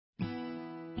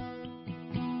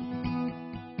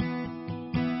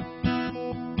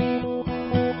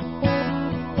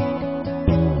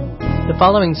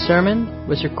following sermon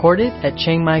was recorded at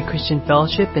Chiang Mai Christian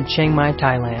Fellowship in Chiang Mai,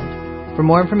 Thailand. For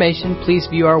more information, please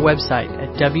view our website at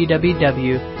www.ccfth.org.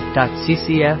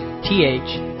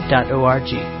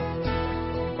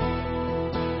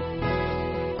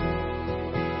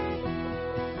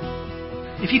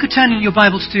 If you could turn in your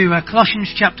Bibles to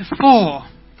Colossians chapter 4.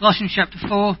 Colossians chapter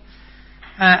 4.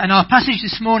 And our passage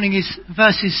this morning is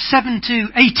verses 7 to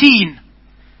 18.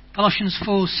 Colossians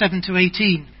 4, 7 to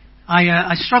 18.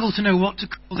 I struggled to know what to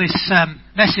call this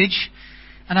message.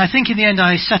 And I think in the end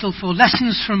I settled for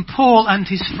Lessons from Paul and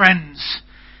His Friends.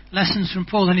 Lessons from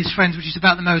Paul and His Friends, which is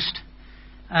about the most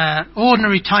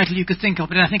ordinary title you could think of.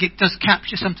 But I think it does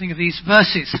capture something of these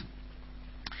verses.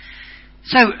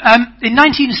 So, in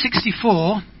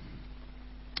 1964,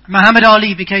 Muhammad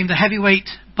Ali became the heavyweight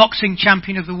boxing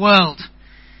champion of the world.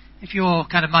 If you're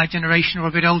kind of my generation or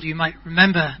a bit older, you might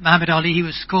remember Muhammad Ali. He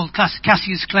was called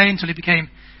Cassius Clay until he became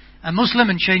a Muslim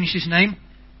and changed his name.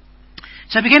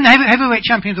 So he became the heavyweight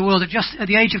champion of the world at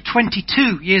the age of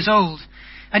 22 years old.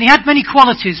 And he had many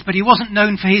qualities, but he wasn't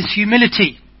known for his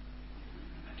humility.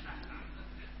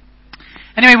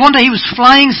 Anyway, one day he was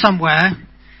flying somewhere,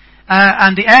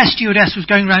 and the air stewardess was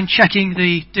going around checking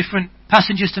the different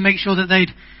passengers to make sure that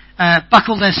they'd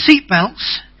buckled their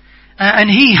seatbelts. And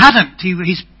he hadn't.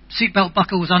 His seatbelt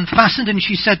buckle was unfastened, and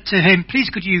she said to him, "Please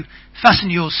could you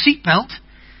fasten your seatbelt?"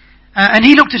 And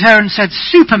he looked at her and said,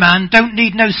 "Superman don't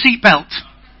need no seatbelt."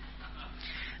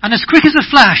 And as quick as a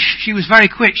flash, she was very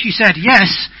quick, she said,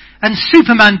 "Yes, and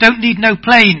Superman don't need no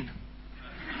plane."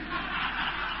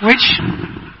 Which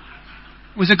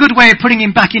was a good way of putting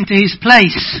him back into his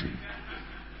place.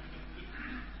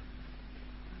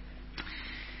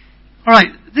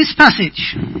 Alright, this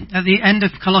passage at the end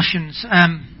of Colossians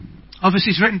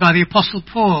obviously is written by the Apostle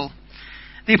Paul.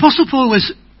 The Apostle Paul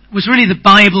was really the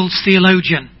Bible's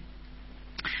theologian.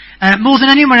 More than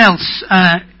anyone else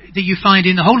that you find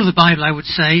in the whole of the Bible, I would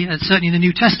say, certainly in the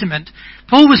New Testament,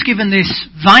 Paul was given this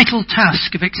vital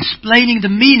task of explaining the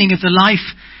meaning of the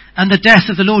life and the death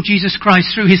of the Lord Jesus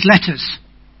Christ through his letters.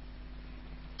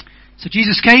 So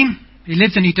Jesus came, he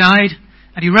lived and he died,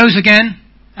 and he rose again,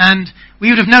 and we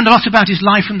would have known a lot about his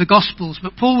life from the Gospels,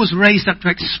 but Paul was raised up to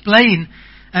explain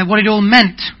what it all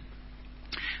meant.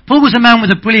 Paul was a man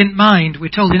with a brilliant mind. We're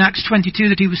told in Acts 22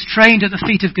 that he was trained at the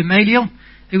feet of Gamaliel,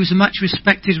 who was a much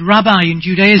respected rabbi in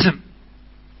Judaism.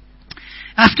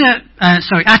 At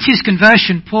his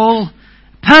conversion, Paul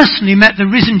personally met the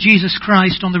risen Jesus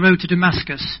Christ on the road to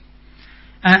Damascus.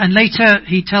 And later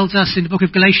he tells us in the book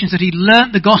of Galatians that he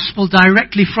learnt the gospel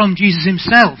directly from Jesus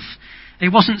himself.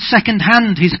 It wasn't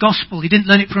second-hand, his gospel. He didn't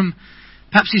learn it from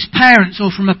perhaps his parents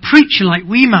or from a preacher like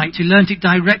we might. He learnt it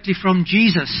directly from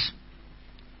Jesus.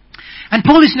 And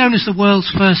Paul is known as the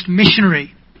world's first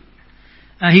missionary.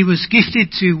 He was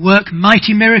gifted to work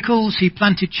mighty miracles. He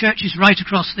planted churches right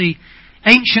across the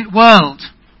ancient world.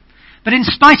 But in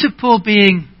spite of Paul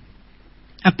being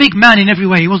a big man in every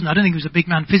way, I don't think he was a big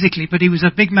man physically, but he was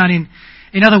a big man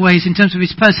in other ways in terms of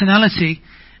his personality.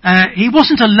 He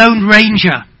wasn't a lone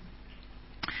ranger.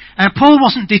 Paul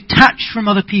wasn't detached from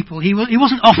other people. He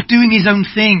wasn't off doing his own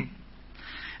thing.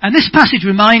 And this passage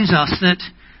reminds us that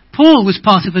Paul was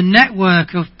part of a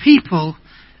network of people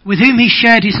with whom he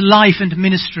shared his life and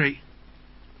ministry.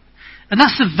 And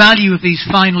that's the value of these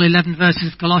final 11 verses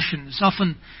of Colossians.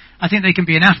 Often, I think they can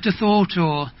be an afterthought,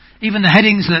 or even the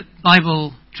headings that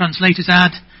Bible translators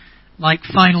add, like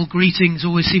final greetings,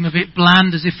 always seem a bit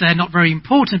bland, as if they're not very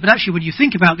important. But actually, when you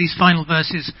think about these final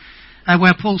verses,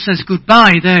 where Paul says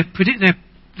goodbye, they're pretty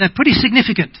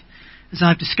significant, as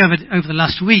I've discovered over the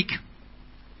last week.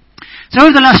 So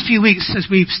over the last few weeks, as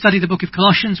we've studied the book of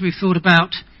Colossians, we've thought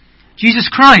about Jesus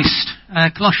Christ.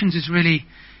 Colossians is really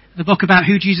the book about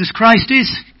who Jesus Christ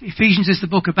is. Ephesians is the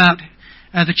book about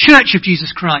the church of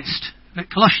Jesus Christ. But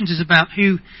Colossians is about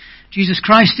who Jesus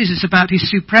Christ is. It's about his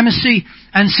supremacy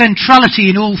and centrality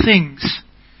in all things.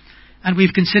 And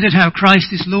we've considered how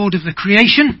Christ is Lord of the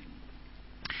creation.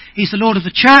 He's the Lord of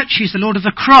the church. He's the Lord of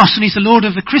the cross. And he's the Lord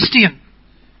of the Christian.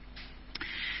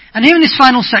 And here in this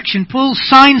final section, Paul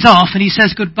signs off and he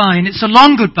says goodbye. And it's a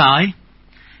long goodbye.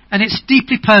 And it's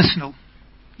deeply personal.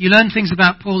 You learn things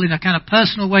about Paul in a kind of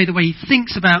personal way, the way he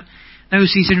thinks about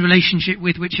those he's in relationship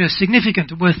with, which are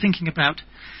significant and worth thinking about.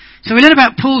 So we learn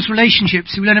about Paul's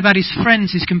relationships, we learn about his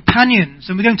friends, his companions,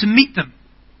 and we're going to meet them.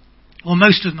 Or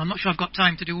most of them. I'm not sure I've got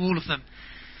time to do all of them.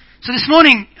 So this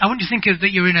morning, I want you to think of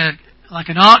that you're in an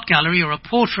art gallery or a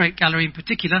portrait gallery in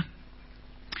particular.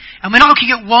 And we're not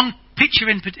looking at one picture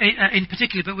in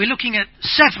particular, but we're looking at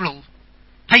several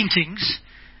paintings,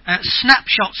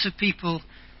 snapshots of people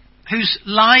whose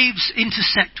lives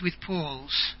intersect with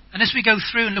Paul's. And as we go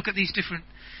through and look at these different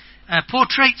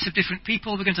portraits of different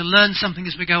people. We're going to learn something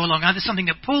as we go along, either something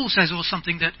that Paul says or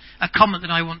something that a comment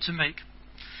that I want to make.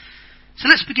 So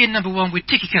let's begin, number one, with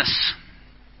Tychicus.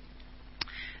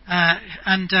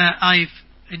 I've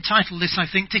entitled this, I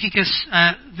think, Tychicus,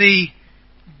 the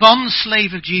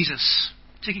bondslave of Jesus.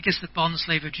 Tychicus, the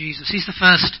bondslave of Jesus. He's the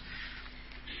first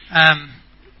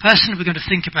person we're going to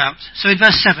think about. So in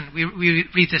verse 7, we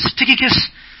read this. Tychicus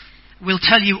will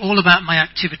tell you all about my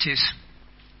activities.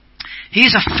 He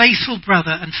is a faithful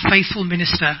brother and faithful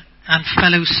minister and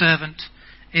fellow servant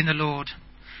in the Lord.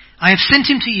 I have sent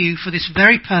him to you for this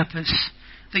very purpose,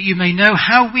 that you may know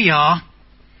how we are,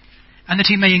 and that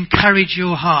he may encourage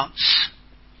your hearts.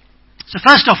 So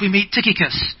first off, we meet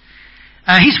Tychicus.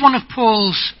 He's one of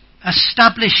Paul's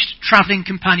established travelling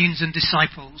companions and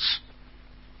disciples.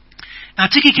 Now,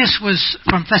 Tychicus was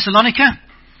from Thessalonica,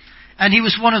 and he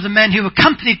was one of the men who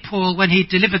accompanied Paul when he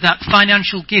delivered that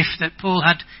financial gift that Paul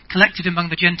had collected among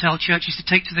the Gentile churches to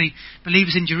take to the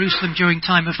believers in Jerusalem during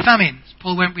time of famine.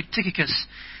 Paul went with Tychicus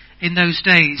in those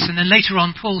days. And then later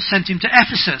on, Paul sent him to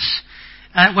Ephesus,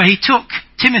 where he took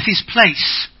Timothy's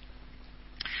place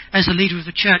as the leader of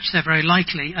the church there, very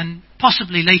likely. And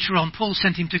possibly later on, Paul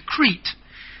sent him to Crete.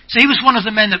 So he was one of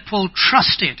the men that Paul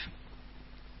trusted.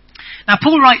 Now,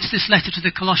 Paul writes this letter to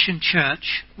the Colossian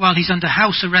church while he's under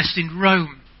house arrest in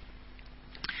Rome.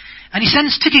 And he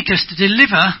sends Tychicus to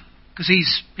deliver, because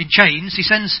he's in chains, he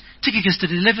sends Tychicus to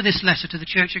deliver this letter to the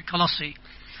church at Colossae.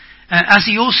 As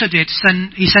he also did,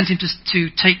 he sent him to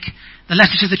take the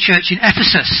letter to the church in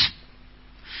Ephesus.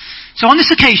 So on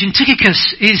this occasion,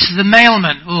 Tychicus is the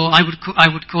mailman, or I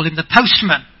would call him the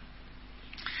postman.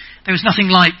 There was nothing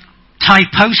like tie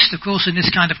post, of course, in this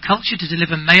kind of culture to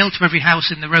deliver mail to every house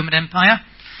in the Roman Empire.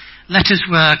 Letters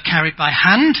were carried by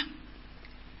hand.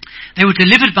 They were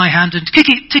delivered by hand, and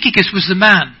Tychicus was the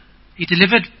man. He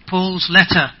delivered Paul's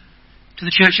letter to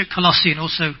the church at Colossae and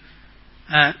also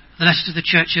the letter to the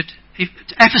church at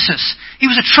Ephesus. He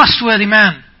was a trustworthy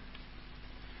man.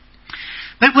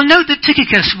 But we'll note that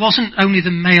Tychicus wasn't only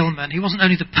the mailman, he wasn't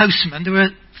only the postman. There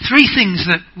were three things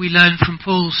that we learn from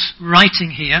Paul's writing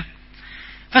here.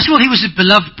 First of all, he was a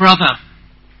beloved brother.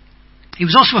 He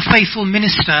was also a faithful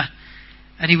minister,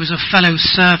 and he was a fellow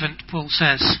servant, Paul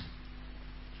says.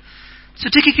 So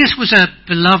Tychicus was a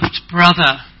beloved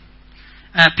brother.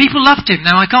 People loved him.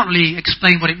 Now, I can't really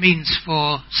explain what it means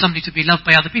for somebody to be loved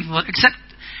by other people, except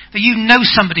that you know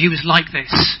somebody who is like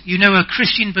this. You know a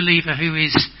Christian believer who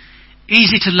is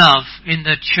easy to love in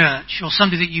the church, or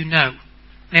somebody that you know.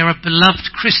 They are a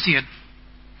beloved Christian.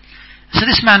 So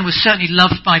this man was certainly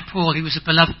loved by Paul. He was a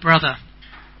beloved brother.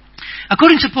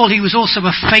 According to Paul, he was also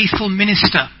a faithful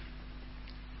minister.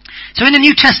 So in the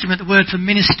New Testament, the word for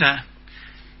minister,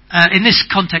 in this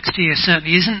context here,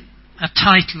 certainly isn't a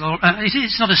title, or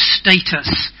it's not a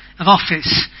status of office,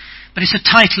 but it's a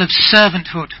title of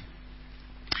servanthood.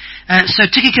 So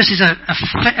Tychicus is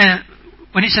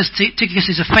when it says Tychicus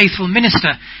is a faithful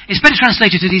minister, it's better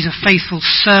translated that he's a faithful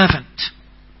servant.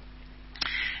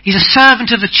 He's a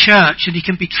servant of the church, and he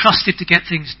can be trusted to get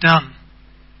things done.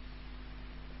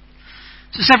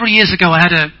 So several years ago, I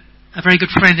had a very good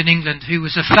friend in England who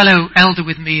was a fellow elder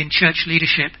with me in church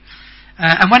leadership.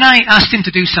 And when I asked him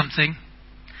to do something,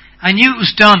 I knew it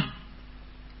was done.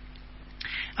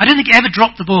 I don't think he ever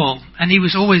dropped the ball, and he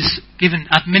was always given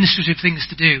administrative things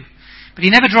to do. But he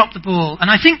never dropped the ball.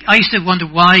 And I think I used to wonder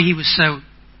why he was so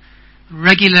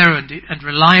regular and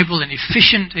reliable and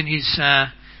efficient in his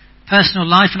personal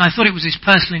life, and I thought it was his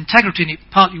personal integrity, and it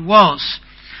partly was.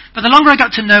 But the longer I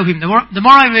got to know him, the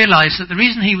more I realised that the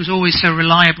reason he was always so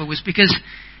reliable was because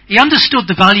he understood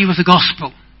the value of the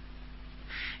gospel.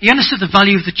 He understood the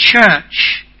value of the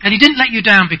church, and he didn't let you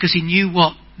down because he knew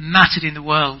what mattered in the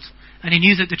world, and he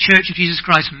knew that the church of Jesus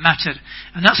Christ mattered,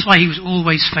 and that's why he was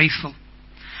always faithful.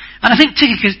 And I think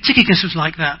Tychicus was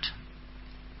like that.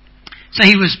 So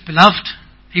he was beloved,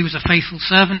 he was a faithful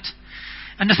servant.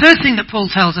 And the third thing that Paul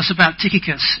tells us about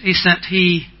Tychicus is that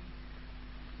he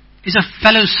is a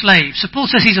fellow slave. So Paul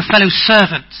says he's a fellow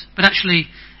servant, but actually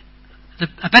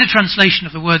a better translation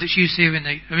of the word that's used here in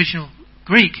the original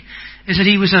Greek is that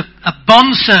he was a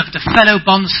bondservant, a fellow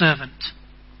bondservant.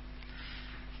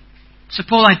 So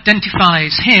Paul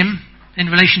identifies him in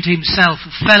relation to himself,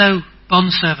 a fellow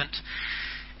bondservant.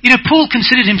 You know, Paul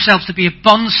considered himself to be a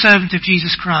bondservant of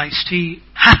Jesus Christ. He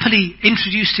happily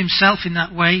introduced himself in that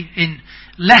way in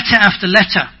letter after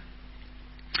letter.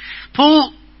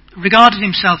 Paul regarded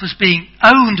himself as being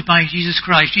owned by Jesus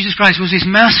Christ. Jesus Christ was his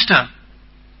master.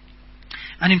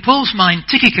 And in Paul's mind,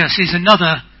 Tychicus is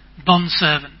another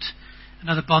bondservant,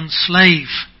 another bondslave.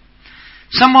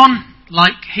 Someone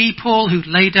like he, Paul, who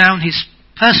laid down his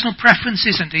personal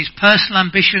preferences and his personal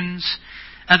ambitions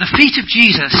at the feet of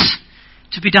Jesus,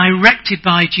 to be directed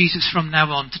by Jesus from now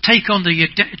on, to take on the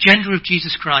agenda of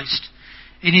Jesus Christ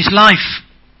in his life.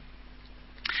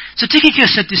 So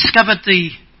Tychicus had discovered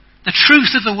the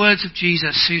truth of the words of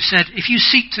Jesus, who said, if you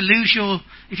seek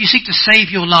to save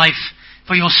your life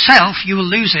for yourself, you will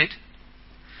lose it.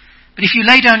 But if you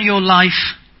lay down your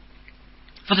life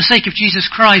for the sake of Jesus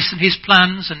Christ and his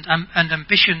plans and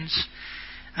ambitions,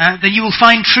 then you will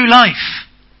find true life.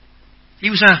 He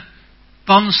was a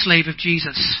bondslave of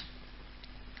Jesus.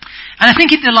 And I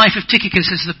think in the life of Tychicus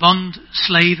as the bond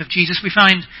slave of Jesus, we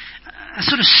find a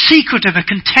sort of secret of a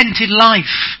contented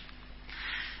life.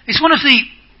 It's one of the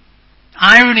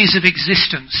ironies of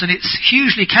existence, and it's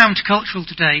hugely countercultural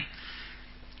today,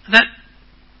 that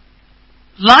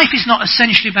life is not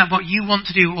essentially about what you want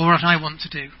to do or what I want to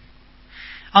do.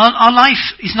 Our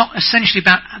life is not essentially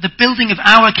about the building of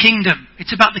our kingdom.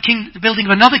 It's about the building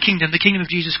of another kingdom, the kingdom of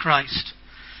Jesus Christ.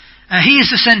 He is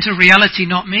the centre of reality,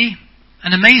 not me.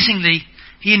 And amazingly,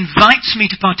 he invites me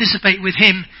to participate with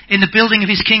him in the building of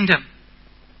his kingdom.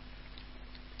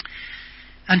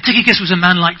 And Tychicus was a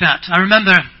man like that. I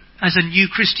remember as a new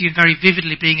Christian very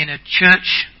vividly being in a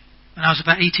church when I was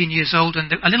about 18 years old,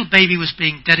 and a little baby was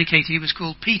being dedicated. He was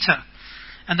called Peter.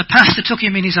 And the pastor took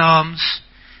him in his arms,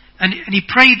 and he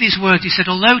prayed these words. He said,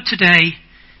 although today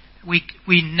we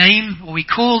name or we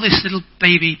call this little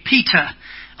baby Peter,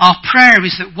 our prayer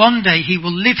is that one day he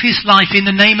will live his life in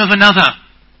the name of another,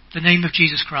 the name of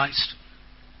Jesus Christ.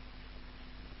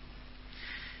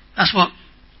 That's what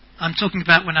I'm talking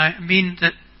about when I mean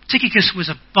that Tychicus was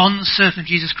a bondservant of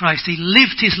Jesus Christ. He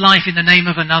lived his life in the name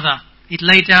of another. He'd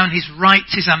laid down his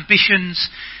rights, his ambitions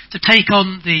to take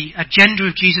on the agenda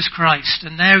of Jesus Christ.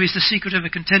 And there is the secret of a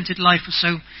contented life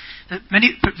that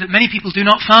many people do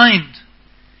not find.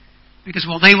 Because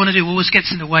what they want to do always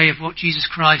gets in the way of what Jesus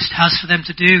Christ has for them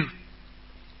to do.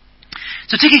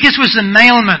 So Tychicus was the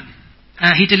mailman.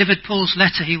 He delivered Paul's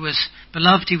letter. He was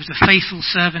beloved. He was a faithful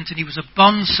servant, and he was a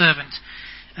bondservant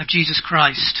of Jesus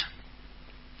Christ.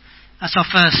 That's our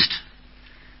first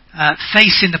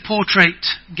face in the portrait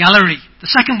gallery. The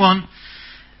second one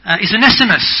is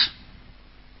Onesimus,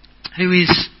 who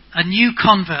is a new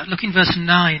convert. Look in verse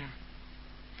 9.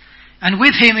 And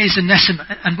with him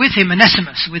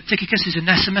Onesimus, with Tychicus is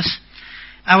Onesimus,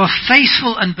 our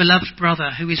faithful and beloved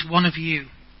brother, who is one of you.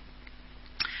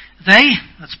 They,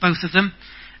 that's both of them,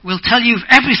 will tell you of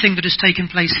everything that has taken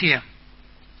place here.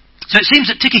 So it seems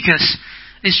that Tychicus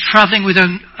is travelling with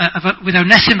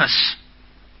Onesimus.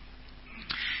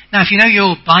 Now, if you know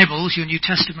your Bibles, your New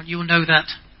Testament, you will know that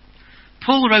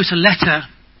Paul wrote a letter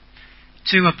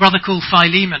to a brother called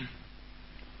Philemon.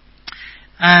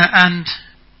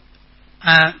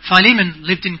 Philemon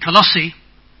lived in Colossae,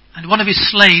 and one of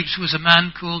his slaves was a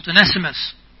man called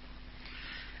Onesimus.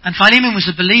 And Philemon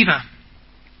was a believer.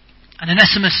 And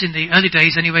Onesimus, in the early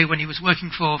days anyway, when he was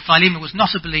working for Philemon, was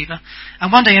not a believer.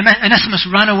 And one day Onesimus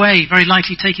ran away, very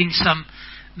likely taking some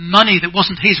money that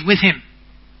wasn't his with him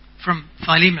from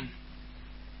Philemon.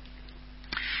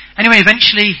 Anyway,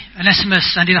 eventually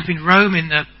Onesimus ended up in Rome in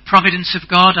the providence of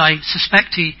God. I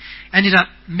suspect he ended up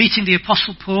meeting the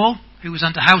Apostle Paul, who was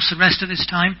under house arrest at this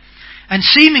time. And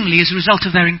seemingly, as a result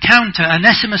of their encounter,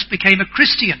 Onesimus became a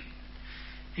Christian.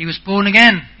 He was born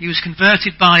again. He was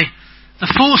converted by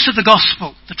the force of the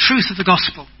gospel, the truth of the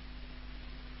gospel.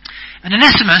 And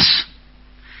Onesimus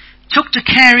took to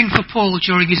caring for Paul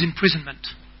during his imprisonment.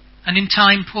 And in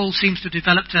time, Paul seems to have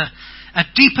developed a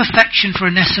deep affection for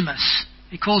Onesimus.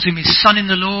 He calls him his son in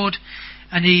the Lord,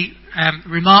 and he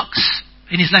remarks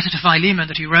in his letter to Philemon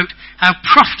that he wrote how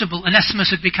profitable Onesimus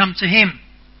had become to him.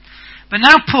 But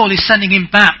now Paul is sending him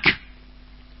back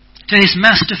to his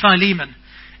master Philemon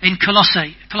in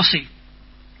Colossae,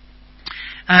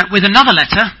 with another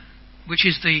letter, which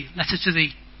is the letter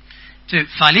to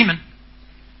Philemon,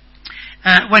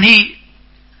 when he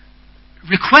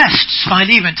requests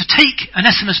Philemon to take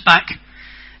Onesimus back,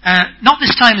 not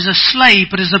this time as a slave,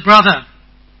 but as a brother.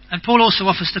 And Paul also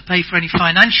offers to pay for any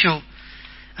financial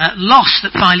loss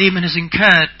that Philemon has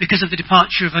incurred because of the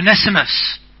departure of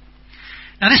Onesimus.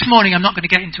 Now this morning I'm not going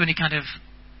to get into any kind of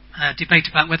debate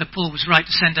about whether Paul was right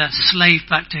to send a slave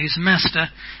back to his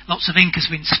master. Lots of ink has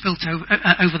been spilt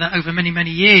over that over many,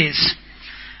 many years.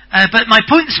 But my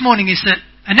point this morning is that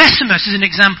Onesimus is an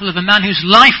example of a man whose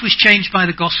life was changed by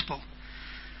the gospel.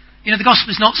 You know, the gospel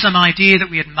is not some idea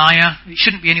that we admire. It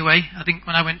shouldn't be anyway. I think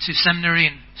when I went to seminary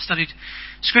and studied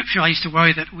Scripture, I used to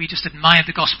worry that we just admired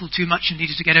the gospel too much and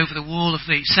needed to get over the wall of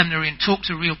the seminary and talk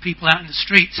to real people out in the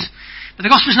streets. But the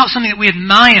gospel is not something that we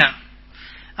admire.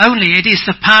 only. It is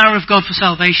the power of God for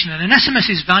salvation. And Onesimus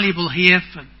is valuable here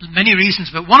for many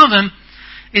reasons, but one of them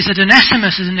is that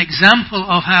Onesimus is an example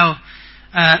of how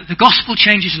the gospel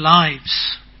changes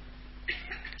lives.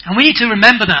 And we need to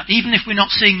remember that, even if we're not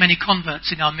seeing many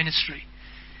converts in our ministry,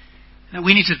 that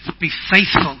we need to be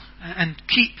faithful and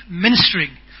keep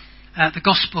ministering the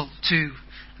gospel to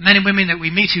men and women that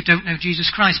we meet who don't know Jesus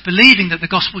Christ, believing that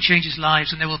the gospel changes lives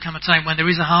and there will come a time when there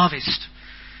is a harvest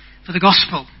for the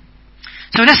gospel.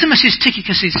 So Onesimus is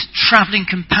Tychicus' travelling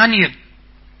companion.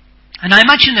 And I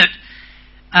imagine that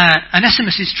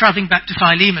Onesimus is travelling back to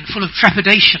Philemon full of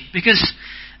trepidation, because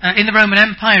in the Roman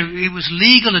Empire it was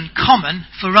legal and common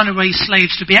for runaway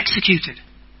slaves to be executed.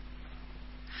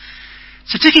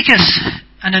 So Tychicus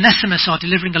and Onesimus are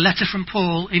delivering a letter from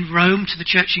Paul in Rome to the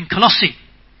church in Colossae.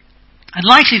 And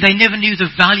likely they never knew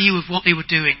the value of what they were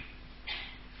doing.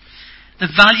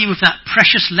 The value of that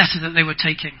precious letter that they were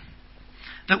taking.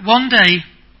 That one day,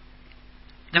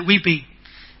 that we'd be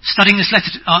studying this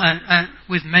letter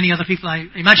with many other people, I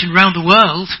imagine, around the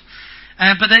world.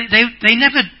 But they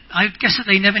never, I guess that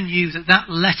they never knew that that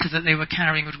letter that they were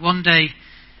carrying would one day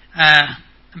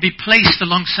be placed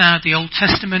alongside the Old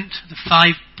Testament, the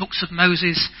 5 books of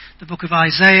Moses, the book of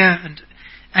Isaiah and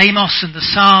Amos and the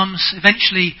Psalms.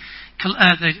 Eventually,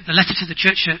 the letter to the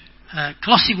church at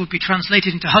Colossae would be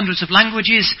translated into hundreds of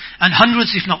languages, and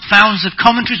hundreds, if not thousands, of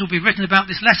commentaries will be written about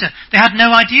this letter. They had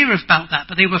no idea about that,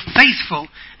 but they were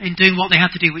faithful in doing what they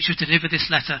had to do, which was to deliver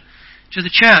this letter to the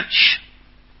church.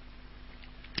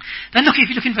 Then if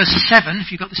you look in verse 7, if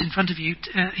you've got this in front of you,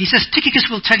 he says, Tychicus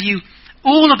will tell you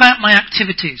all about my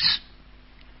activities.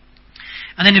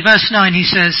 And then in verse 9 he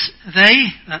says,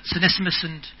 that's Onesimus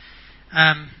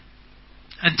and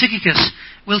Tychicus,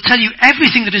 will tell you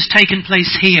everything that has taken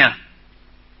place here.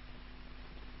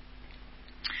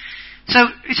 So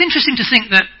it's interesting to think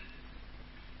that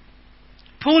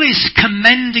Paul is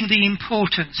commending the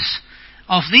importance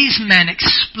of these men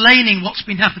explaining what's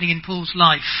been happening in Paul's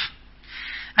life.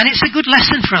 And it's a good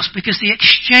lesson for us, because the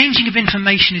exchanging of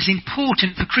information is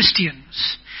important for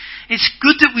Christians. It's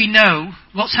good that we know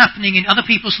what's happening in other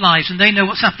people's lives and they know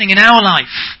what's happening in our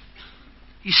life.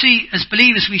 You see, as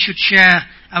believers we should share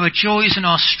our joys and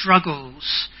our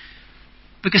struggles,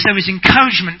 because there is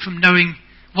encouragement from knowing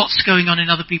what's going on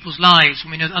in other people's lives.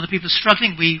 When we know that other people are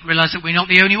struggling, we realise that we're not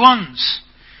the only ones.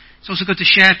 It's also good to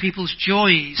share people's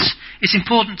joys. It's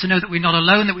important to know that we're not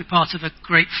alone, that we're part of a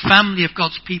great family of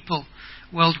God's people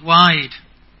worldwide.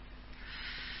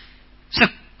 So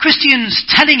Christians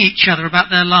telling each other about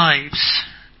their lives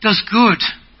does good.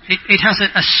 It has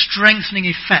a strengthening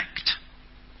effect.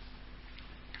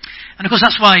 And of course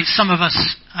that's why some of us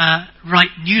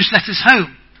write newsletters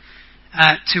home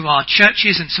to our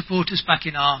churches and supporters back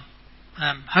in our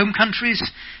home countries.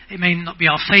 It may not be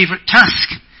our favourite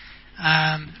task,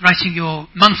 writing your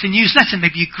monthly newsletter.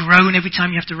 Maybe you groan every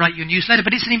time you have to write your newsletter,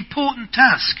 but it's an important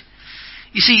task.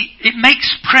 You see, it makes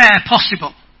prayer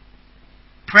possible.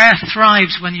 Prayer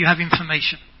thrives when you have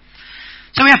information.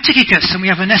 So we have Tychicus and we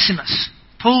have Onesimus,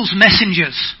 Paul's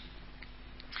messengers.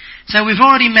 So we've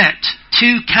already met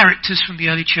 2 characters from the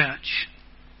early church.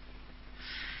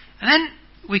 And then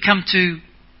we come to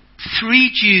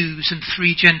 3 Jews and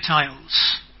 3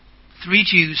 Gentiles. 3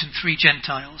 Jews and 3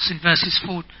 Gentiles in verses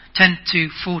 10 to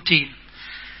 14.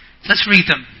 Let's read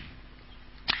them.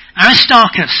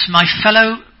 Aristarchus, my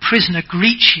fellow prisoner,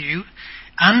 greets you,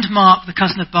 and Mark, the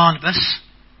cousin of Barnabas,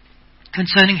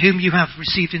 concerning whom you have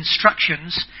received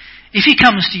instructions. If he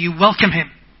comes to you, welcome him.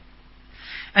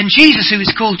 And Jesus, who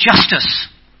is called Justus.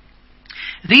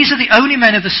 These are the only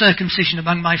men of the circumcision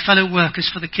among my fellow workers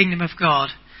for the kingdom of God,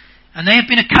 and they have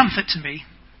been a comfort to me.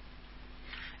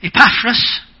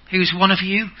 Epaphras, who is one of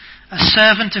you, a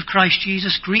servant of Christ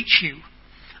Jesus, greets you,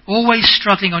 always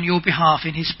struggling on your behalf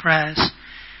in his prayers,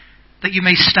 that you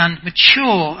may stand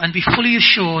mature and be fully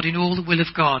assured in all the will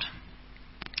of God.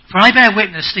 For I bear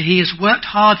witness that he has worked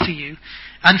hard for you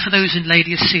and for those in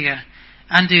Laodicea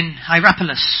and in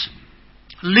Hierapolis.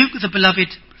 Luke, the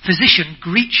beloved physician,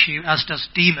 greets you, as does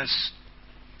Demas.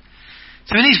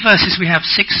 So in these verses we have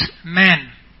 6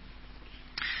 men.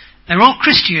 They're all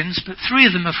Christians, but 3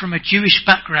 of them are from a Jewish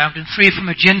background and 3 are from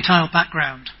a Gentile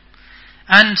background.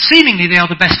 And seemingly they are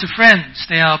the best of friends.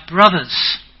 They are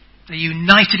brothers. They're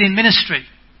united in ministry.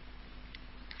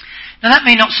 Now that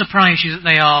may not surprise you that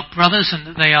they are brothers and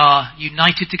that they are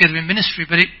united together in ministry,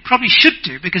 but it probably should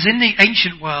do, because in the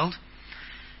ancient world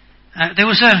there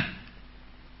was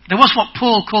what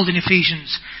Paul called in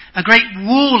Ephesians a great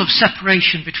wall of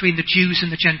separation between the Jews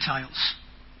and the Gentiles.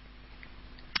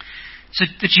 So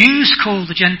the Jews called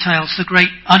the Gentiles the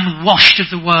great unwashed of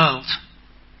the world.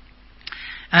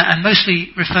 and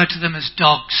mostly referred to them as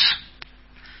dogs.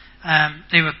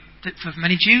 For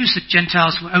many Jews, the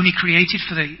Gentiles were only created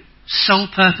for the sole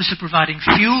purpose of providing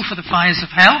fuel for the fires of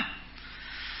hell.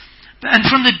 And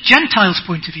from the Gentiles'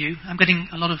 point of view, I'm getting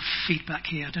a lot of feedback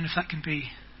here. I don't know if that can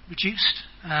be reduced.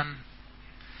 An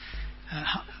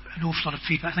awful lot of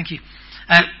feedback, thank you.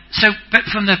 But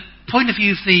from the point of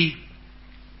view of the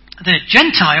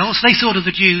Gentiles, they thought of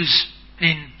the Jews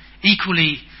in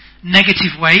equally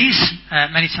negative ways.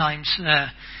 Many times,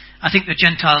 I think the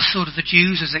Gentiles thought of the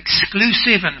Jews as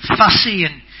exclusive and fussy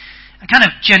and kind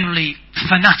of generally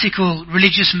fanatical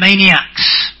religious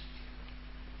maniacs.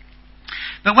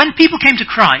 But when people came to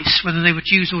Christ, whether they were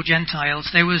Jews or Gentiles,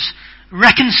 there was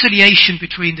reconciliation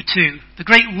between the two. The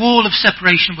great wall of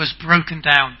separation was broken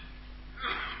down.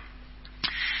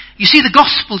 You see, the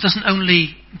gospel doesn't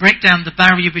only break down the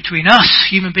barrier between us,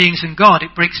 human beings, and God.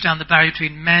 It breaks down the barrier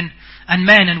between men and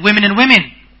women and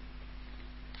women.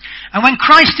 And when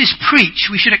Christ is preached,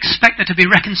 we should expect there to be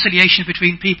reconciliation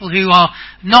between people who are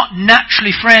not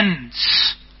naturally friends.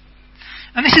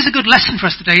 And this is a good lesson for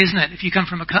us today, isn't it? If you come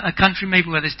from a country maybe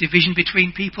where there's division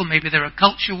between people, maybe there are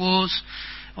culture wars,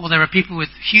 or there are people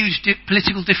with huge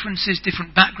political differences,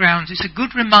 different backgrounds, it's a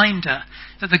good reminder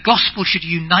that the gospel should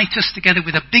unite us together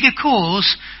with a bigger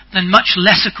cause than much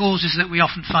lesser causes that we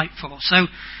often fight for. So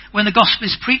when the gospel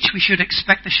is preached, we should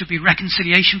expect there should be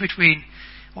reconciliation between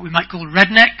what we might call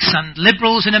rednecks and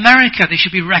liberals in America. They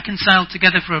should be reconciled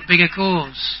together for a bigger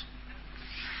cause.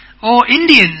 Or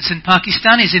Indians and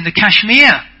Pakistanis in the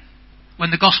Kashmir.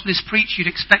 When the gospel is preached, you'd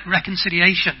expect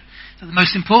reconciliation. So the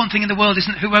most important thing in the world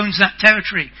isn't who owns that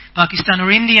territory, Pakistan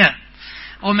or India.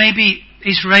 Or maybe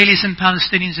Israelis and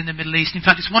Palestinians in the Middle East. In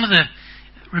fact, it's one of the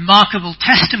remarkable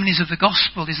testimonies of the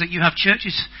gospel is that you have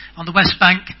churches on the West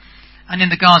Bank and in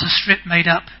the Gaza Strip made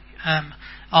up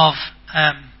of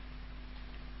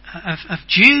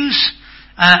Jews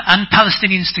and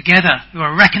Palestinians together who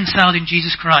are reconciled in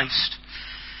Jesus Christ.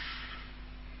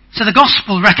 So the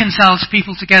gospel reconciles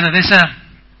people together. There's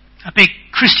a big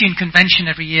Christian convention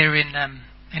every year in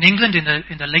England, in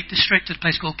the Lake District, at a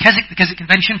place called Keswick, the Keswick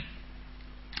Convention.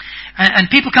 And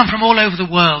people come from all over the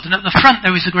world. And at the front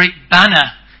there is a great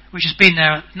banner, which has been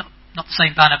there, not the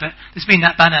same banner, but there's been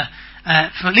that banner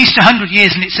for at least 100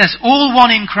 years, and it says, "All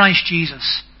one in Christ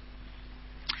Jesus."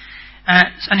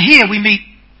 And here we meet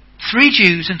 3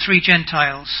 Jews and 3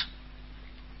 Gentiles.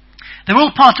 They're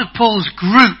all part of Paul's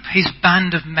group, his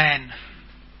band of men.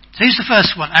 So who's the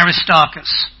first one? Aristarchus.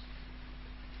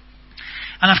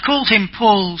 And I've called him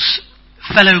Paul's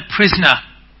fellow prisoner,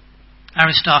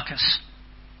 Aristarchus.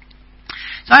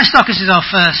 So Aristarchus is our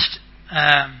first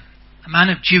a man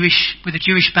with a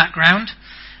Jewish background.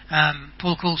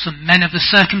 Paul calls them men of the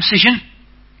circumcision.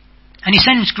 And he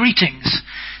sends greetings.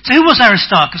 So who was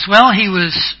Aristarchus? Well, he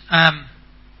was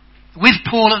with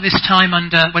Paul at this time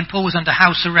when Paul was under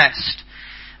house arrest.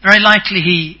 Very likely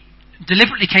he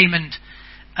deliberately came and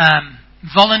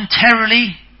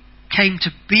voluntarily came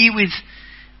to be with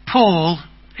Paul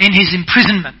in his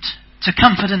imprisonment to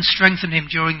comfort and strengthen him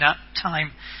during that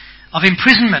time of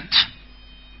imprisonment.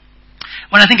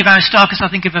 When I think of Aristarchus, I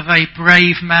think of a very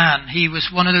brave man. He was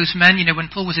one of those men, when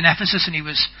Paul was in Ephesus and he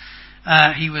was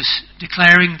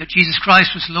declaring that Jesus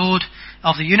Christ was Lord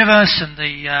of the universe, and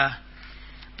the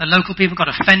local people got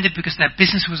offended because their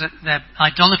business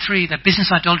idolatry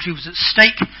was at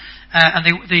stake, and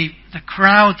the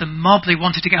crowd, the mob, they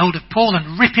wanted to get hold of Paul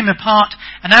and rip him apart.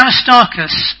 And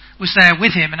Aristarchus was there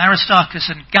with him, and Aristarchus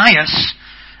and Gaius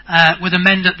were the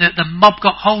men that the mob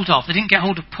got hold of. They didn't get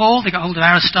hold of Paul, they got hold of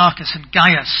Aristarchus and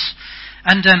Gaius,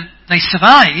 and they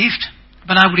survived.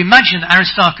 But I would imagine that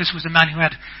Aristarchus was a man who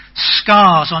had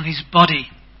scars on his body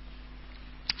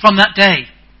from that day.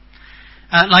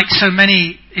 Like so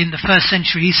many in the first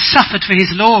century, he suffered for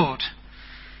his Lord.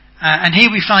 And here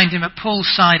we find him at Paul's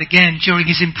side again during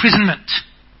his imprisonment.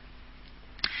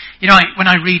 When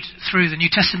I read through the New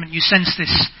Testament, you sense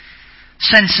this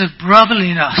sense of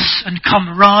brotherliness and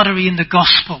camaraderie in the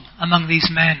gospel among these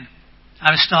men.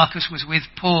 Aristarchus was with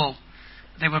Paul.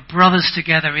 They were brothers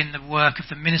together in the work of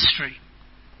the ministry.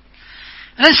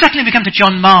 And then secondly we come to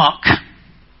John Mark.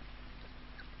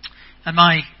 And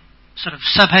my sort of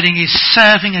subheading is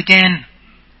serving again.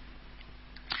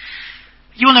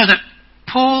 You will know that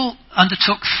Paul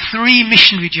undertook 3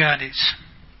 missionary journeys.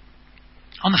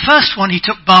 On the first one he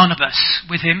took Barnabas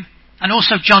with him and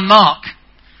also John Mark.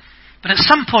 But at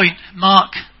some point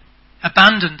Mark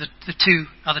abandoned the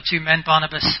other two men,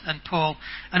 Barnabas and Paul,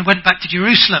 and went back to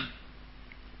Jerusalem.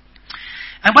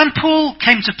 And when Paul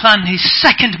came to plan his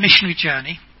second missionary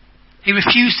journey, he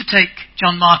refused to take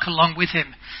John Mark along with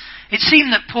him. It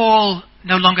seemed that Paul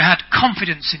no longer had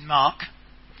confidence in Mark,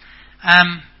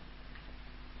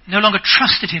 no longer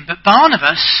trusted him. But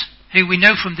Barnabas, who we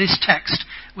know from this text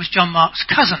was John Mark's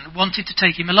cousin, wanted to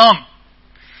take him along.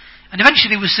 And eventually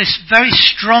there was this very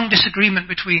strong disagreement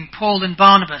between Paul and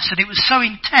Barnabas, and it was so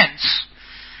intense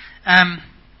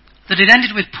that it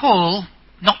ended with Paul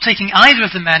not taking either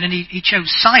of the men, and he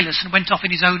chose Silas and went off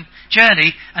in his own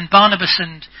journey, and Barnabas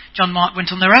and John Mark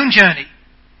went on their own journey.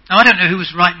 Now, I don't know who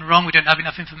was right and wrong. We don't have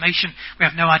enough information. We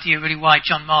have no idea really why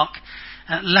John Mark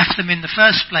left them in the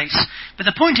first place. But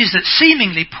the point is that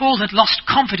seemingly Paul had lost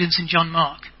confidence in John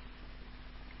Mark.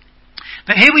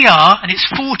 But here we are, and it's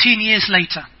 14 years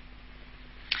later.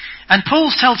 And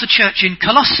Paul tells the church in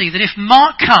Colossae that if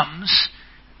Mark comes,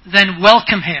 then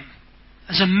welcome him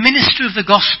as a minister of the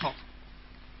gospel.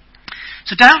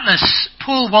 So doubtless,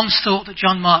 Paul once thought that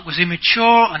John Mark was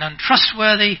immature and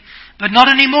untrustworthy, but not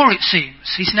anymore, it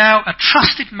seems. He's now a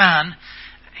trusted man.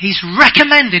 He's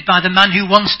recommended by the man who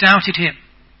once doubted him.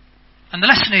 And the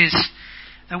lesson is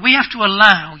that we have to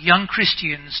allow young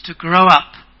Christians to grow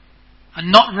up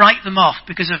and not write them off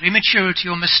because of immaturity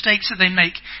or mistakes that they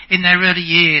make in their early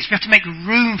years. We have to make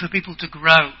room for people to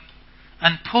grow.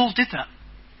 And Paul did that.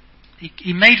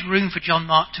 He made room for John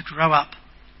Mark to grow up.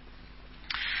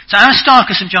 So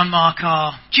Aristarchus and John Mark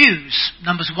are Jews,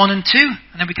 Numbers 1 and 2,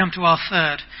 and then we come to our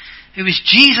third, who is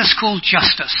Jesus called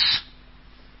Justus.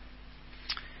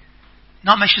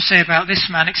 Not much to say about this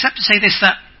man, except to say this,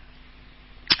 that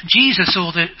Jesus,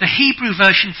 or the Hebrew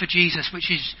version for Jesus,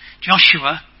 which is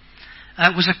Joshua,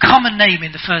 was a common name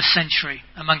in the first century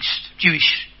amongst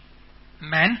Jewish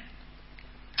men.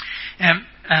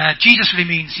 Jesus really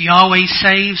means Yahweh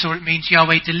saves, or it means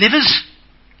Yahweh delivers.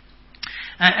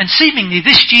 And seemingly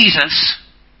this Jesus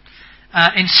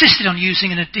insisted on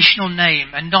using an additional name,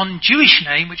 a non-Jewish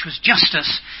name, which was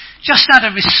Justus, just out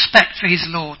of respect for his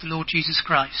Lord, the Lord Jesus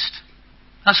Christ.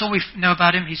 That's all we know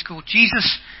about him. He's called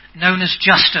Jesus, known as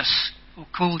Justus, or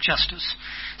called Justus.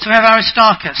 So we have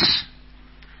Aristarchus,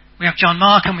 we have John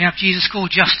Mark, and we have Jesus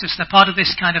called Justus. They're part of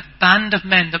this kind of band of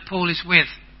men that Paul is with.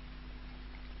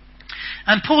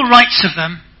 And Paul writes of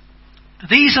them,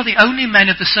 "These are the only men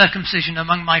of the circumcision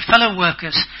among my fellow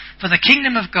workers for the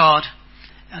kingdom of God,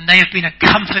 and they have been a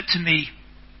comfort to me."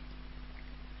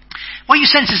 What you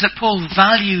sense is that Paul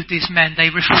valued these men. They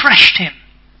refreshed him.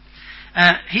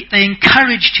 They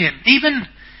encouraged him. Even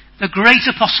the great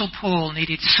apostle Paul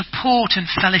needed support and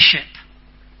fellowship.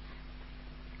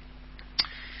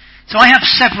 So I have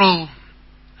several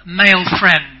male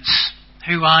friends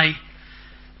who I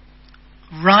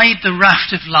ride the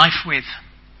raft of life with.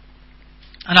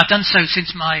 And I've done so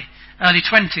since my early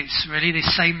 20s, really.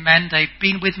 These same men, they've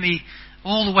been with me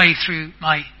all the way through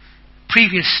my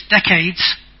previous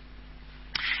decades.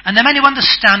 And they're men who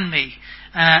understand me,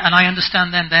 and I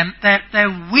understand them.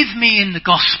 They're with me in the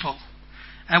gospel.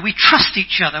 We trust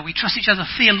each other. We trust each other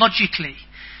theologically.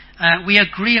 We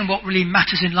agree on what really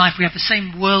matters in life. We have the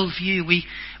same worldview.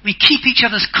 We keep each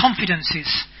other's confidences.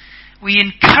 We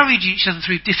encourage each other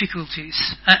through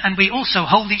difficulties. And we also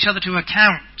hold each other to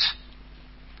account.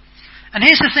 And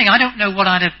here's the thing, I don't know what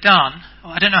I'd have done,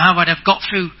 or I don't know how I'd have got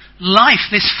through life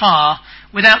this far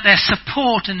without their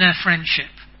support and their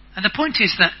friendship. And the point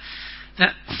is that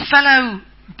fellow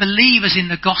believers in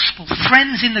the gospel,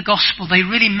 friends in the gospel, they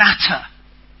really matter.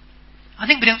 I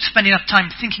think we don't spend enough time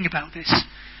thinking about this.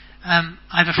 I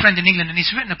have a friend in England, and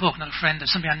he's written a book, not a friend,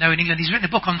 somebody I know in England, he's written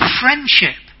a book on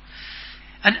friendship.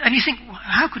 And you think,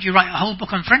 how could you write a whole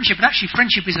book on friendship? But actually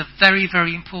friendship is a very,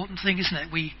 very important thing, isn't it?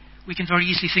 We can very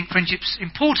easily think friendship's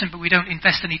important, but we don't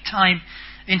invest any time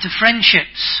into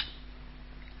friendships.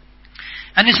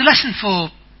 And there's a lesson for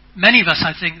many of us,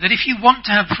 I think, that if you want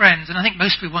to have friends, and I think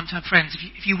most people want to have friends,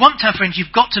 if you want to have friends,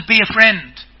 you've got to be a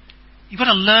friend. You've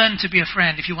got to learn to be a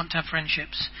friend if you want to have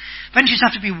friendships. Friendships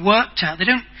have to be worked out. They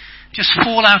don't just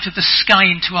fall out of the sky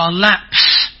into our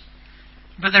laps,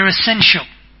 but they're essential.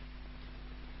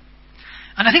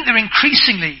 And I think they're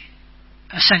increasingly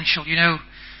essential,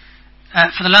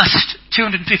 for the last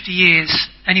 250 years,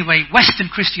 anyway, Western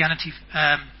Christianity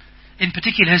in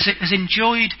particular has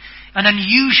enjoyed an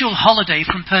unusual holiday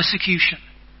from persecution.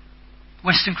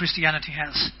 Western Christianity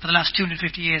has, for the last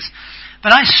 250 years.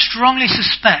 But I strongly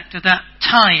suspect at that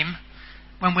time,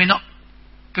 when we're not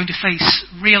going to face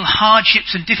real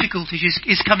hardships and difficulties,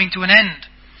 is coming to an end.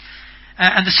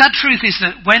 And the sad truth is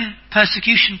that when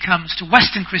persecution comes to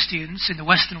Western Christians in the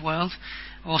Western world,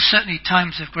 or certainly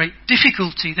times of great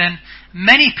difficulty, then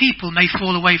many people may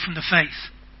fall away from the faith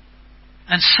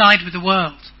and side with the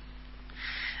world.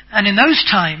 And in those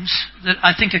times that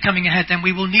I think are coming ahead, then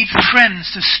we will need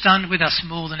friends to stand with us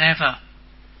more than ever.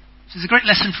 So there's a great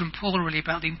lesson from Paul really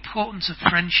about the importance of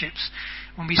friendships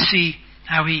when we see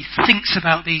how he thinks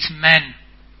about these men.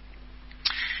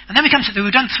 And then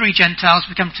we've done 3 Gentiles,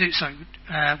 we've done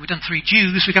 3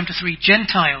 Jews, we come to 3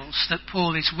 Gentiles that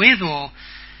Paul is with, or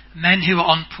men who are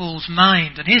on Paul's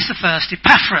mind. And here's the first,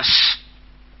 Epaphras.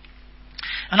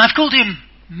 And I've called him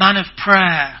man of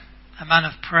prayer, a man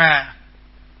of prayer.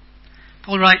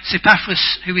 Paul writes,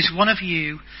 Epaphras, who is one of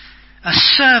you, a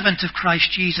servant of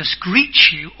Christ Jesus,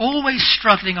 greets you, always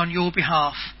struggling on your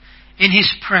behalf in his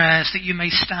prayers, that you may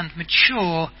stand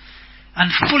mature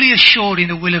and fully assured in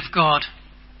the will of God.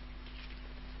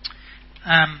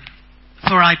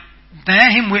 For I bear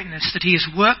him witness that he has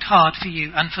worked hard for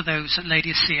you and for those at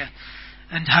Laodicea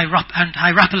and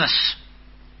Hierapolis.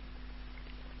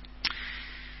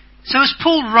 So as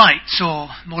Paul writes, or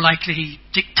more likely he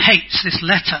dictates this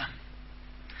letter,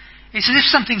 it's as if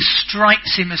something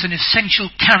strikes him as an essential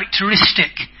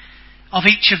characteristic of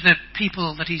each of the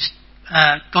people that he's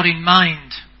got in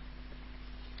mind.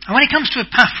 And when it comes to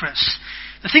Epaphras,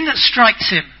 the thing that strikes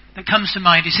him, that comes to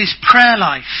mind, is his prayer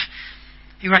life.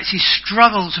 He writes he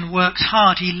struggles and works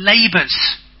hard, he labours.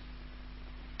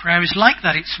 Prayer is like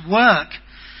that, it's work.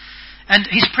 And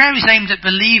his prayer is aimed at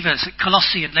believers at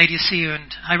Colossae and Laodicea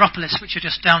and Hierapolis, which are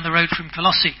just down the road from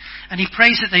Colossae. And he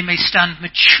prays that they may stand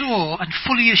mature and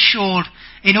fully assured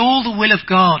in all the will of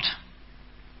God.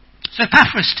 So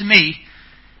Epaphras, to me,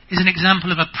 is an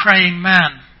example of a praying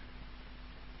man.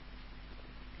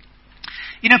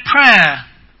 You know, prayer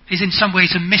is in some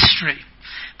ways a mystery,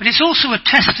 but it's also a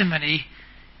testimony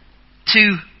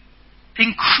to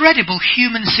incredible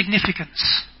human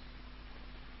significance.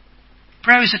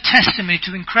 Prayer is a testimony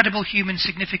to incredible human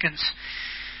significance.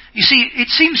 You see, it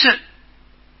seems that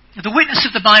the witness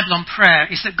of the Bible on prayer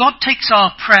is that God takes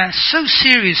our prayer so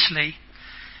seriously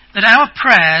that our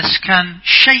prayers can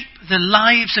shape the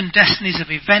lives and destinies of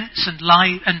events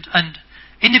and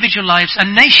individual lives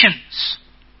and nations.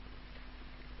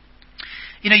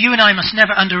 You know, you and I must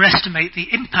never underestimate the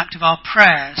impact of our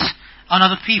prayers on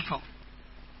other people.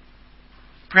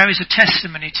 Prayer is a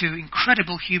testimony to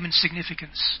incredible human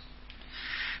significance.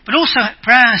 But also,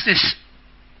 prayer has this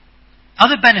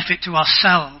other benefit to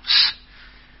ourselves,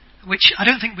 which I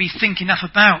don't think we think enough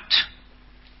about.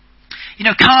 You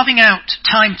know, carving out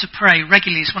time to pray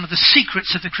regularly is one of the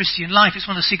secrets of the Christian life. It's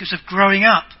one of the secrets of growing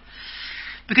up.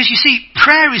 Because you see,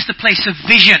 prayer is the place of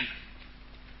vision.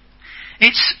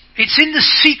 It's in the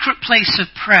secret place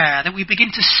of prayer that we begin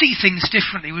to see things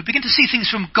differently. We begin to see things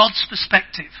from God's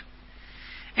perspective.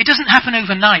 It doesn't happen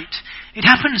overnight. It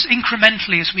happens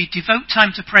incrementally as we devote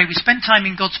time to pray. We spend time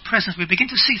in God's presence. We begin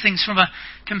to see things from a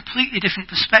completely different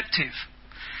perspective.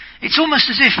 It's almost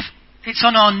as if it's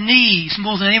on our knees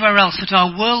more than anywhere else that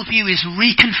our worldview is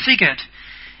reconfigured,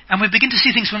 and we begin to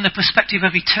see things from the perspective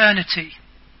of eternity.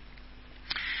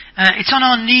 It's on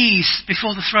our knees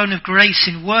before the throne of grace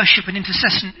in worship and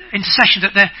intercession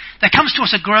that there comes to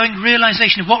us a growing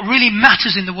realization of what really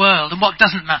matters in the world and what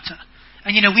doesn't matter.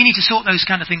 And you know, we need to sort those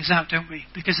kind of things out, don't we?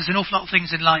 Because there's an awful lot of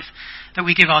things in life that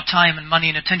we give our time and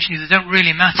money and attention to that don't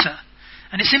really matter.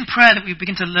 And it's in prayer that we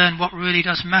begin to learn what really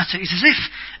does matter. It's as if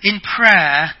in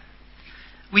prayer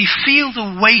we feel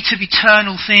the weight of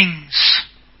eternal things.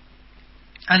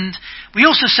 And we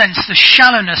also sense the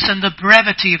shallowness and the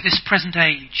brevity of this present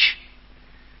age.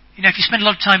 You know, if you spend a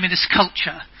lot of time in this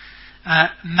culture,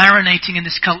 marinating in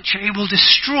this culture, it will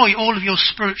destroy all of your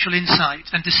spiritual insight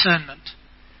and discernment.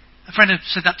 A friend had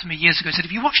said that to me years ago. He said,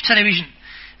 if you watch television,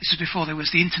 this was before there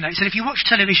was the internet, he said, if you watch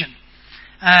television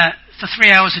for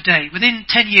 3 hours a day, within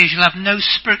 10 years you'll have no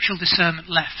spiritual discernment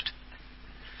left.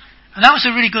 And that was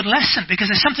a really good lesson, because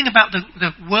there's something about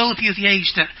the worldview of the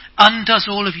age that undoes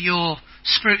all of your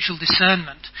spiritual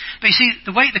discernment. But you see,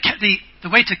 the way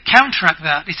to counteract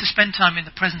that is to spend time in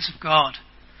the presence of God,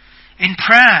 in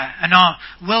prayer, and our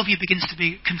worldview begins to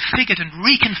be configured and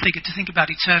reconfigured to think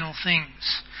about eternal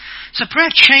things. So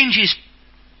prayer changes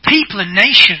people and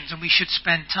nations, and we should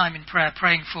spend time in prayer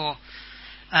praying for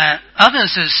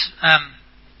others, as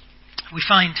we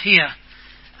find here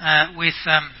with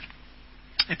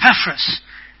Epaphras.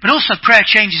 But also prayer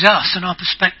changes us and our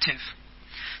perspective.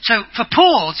 So for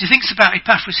Paul, as he thinks about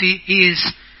Epaphras, he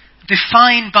is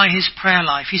defined by his prayer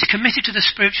life. He's committed to the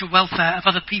spiritual welfare of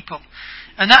other people.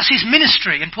 And that's his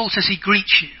ministry. And Paul says he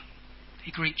greets you.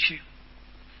 He greets you.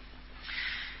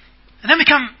 And then we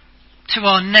come to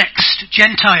our next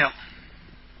Gentile,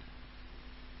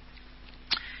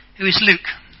 who is Luke.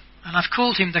 And I've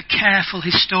called him the careful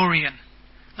historian.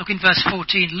 Look in verse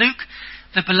 14. Luke,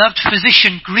 the beloved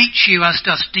physician, greets you, as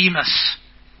does Demas.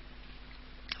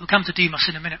 We'll come to Demas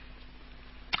in a minute.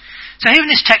 So here in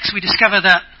this text we discover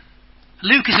that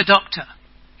Luke is a doctor.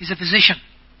 He's a physician.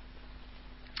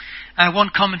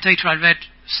 One commentator I read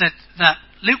said that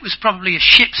Luke was probably a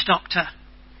ship's doctor.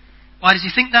 Why does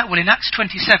he think that? Well, in Acts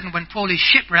 27, when Paul is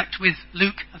shipwrecked with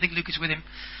Luke, I think Luke is with him,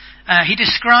 he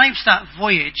describes that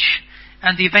voyage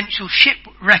and the eventual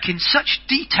shipwreck in such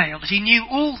detail that he knew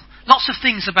lots of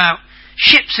things about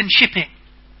ships and shipping.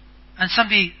 And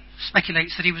somebody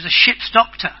speculates that he was a ship's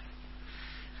doctor.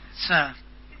 It's a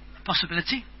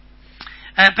possibility.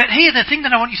 But here, the thing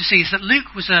that I want you to see is that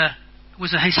Luke was a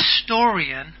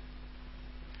historian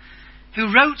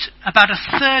who wrote about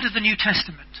a third of the New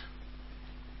Testament.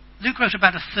 Luke wrote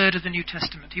about a third of the New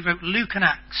Testament. He wrote Luke and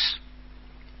Acts.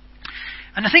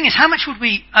 And the thing is, how much do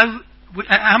we owe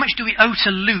to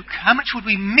Luke? How much would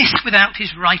we miss without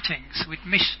his writings? We'd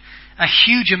miss a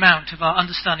huge amount of our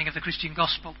understanding of the Christian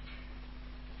gospel.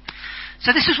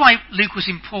 So this is why Luke was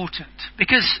important,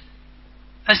 because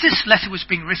as this letter was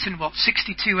being written,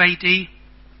 62 AD,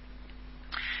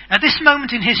 at this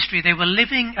moment in history, they were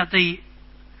living at the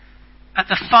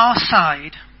far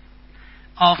side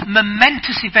of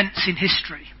momentous events in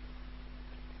history.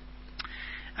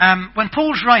 When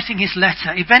Paul's writing his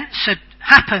letter, events had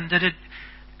happened that had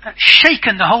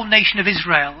shaken the whole nation of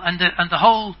Israel and the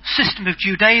whole system of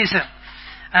Judaism.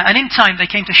 And in time, they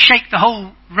came to shake the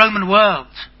whole Roman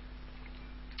world.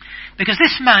 Because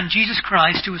this man, Jesus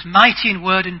Christ, who was mighty in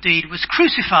word and deed, was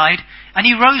crucified and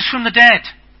he rose from the dead.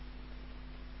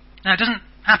 Now, it doesn't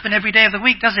happen every day of the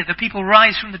week, does it? The people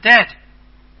rise from the dead.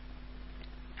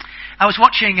 I was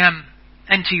watching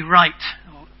N.T. Wright,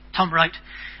 or Tom Wright,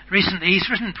 recently. He's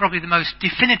written probably the most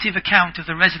definitive account of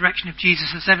the resurrection of Jesus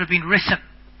that's ever been written.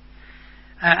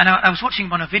 And I was watching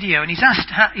him on a video, and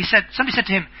somebody said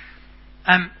to him,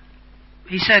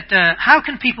 how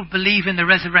can people believe in the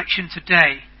resurrection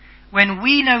today when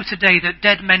we know today that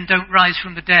dead men don't rise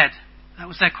from the dead? That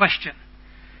was their question.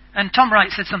 And Tom Wright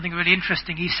said something really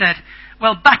interesting. He said,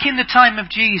 well, back in the time of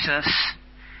Jesus,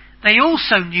 they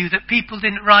also knew that people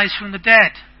didn't rise from the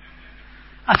dead.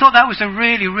 I thought that was a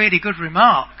really, really good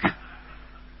remark.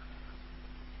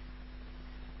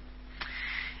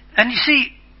 And you see,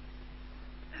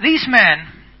 these men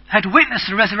had witnessed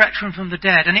the resurrection from the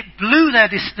dead, and it blew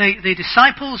the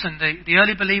disciples and the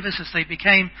early believers as they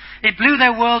became, it blew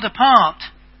their world apart.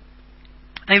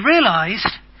 They realized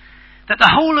that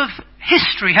the whole of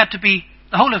history had to be,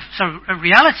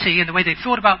 reality and the way they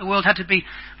thought about the world had to be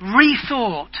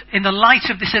rethought in the light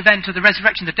of this event of the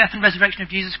resurrection, the death and resurrection of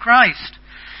Jesus Christ.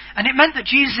 And it meant that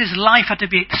Jesus' life had to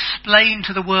be explained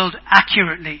to the world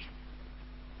accurately.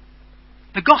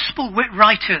 The gospel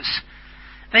writers,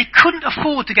 they couldn't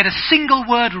afford to get a single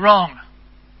word wrong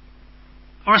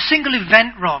or a single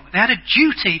event wrong. They had a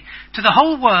duty to the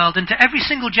whole world and to every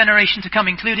single generation to come,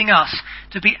 including us,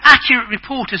 to be accurate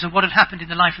reporters of what had happened in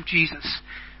the life of Jesus.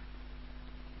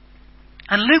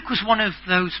 And Luke was one of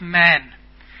those men.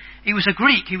 He was a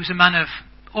Greek. He was a man of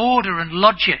order and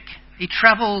logic. He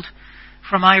travelled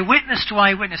from eyewitness to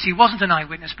eyewitness. He wasn't an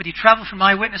eyewitness, but he travelled from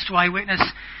eyewitness to eyewitness,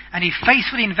 and he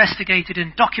faithfully investigated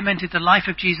and documented the life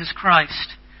of Jesus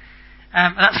Christ.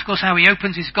 And that's, of course, how he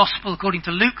opens his gospel according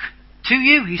to Luke to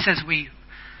you. He says, we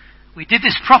did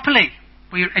this properly.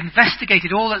 We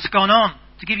investigated all that's gone on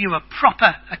to give you a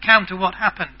proper account of what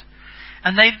happened.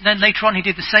 And then later on he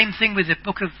did the same thing with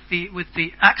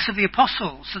the Acts of the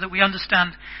Apostles, so that we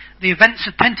understand the events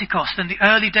of Pentecost and the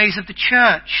early days of the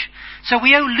church. So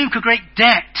we owe Luke a great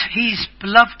debt. He's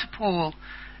beloved to Paul,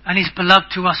 and he's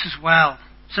beloved to us as well.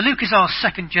 So Luke is our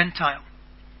second Gentile.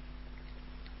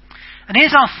 And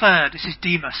here's our third. This is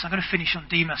Demas. I'm going to finish on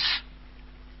Demas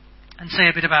and say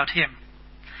a bit about him.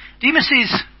 Demas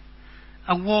is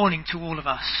a warning to all of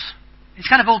us. It's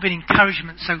kind of all been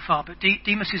encouragement so far, but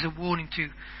Demas is a warning to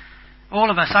all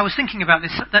of us. I was thinking about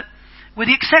this, that with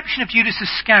the exception of Judas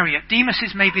Iscariot, Demas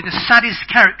is maybe the saddest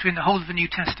character in the whole of the New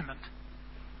Testament.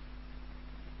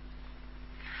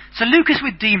 So Luke is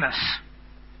with Demas,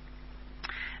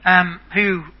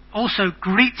 who also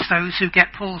greets those who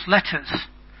get Paul's letters.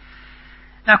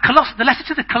 Now, the letter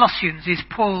to the Colossians is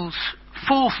Paul's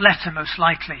fourth letter, most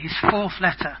likely, his fourth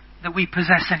letter that we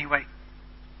possess anyway.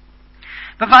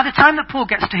 But by the time that Paul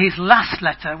gets to his last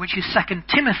letter, which is 2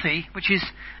 Timothy, which is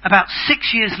about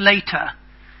 6 years later,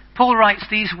 Paul writes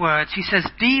these words. He says,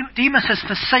 Demas has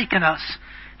forsaken us,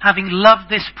 having loved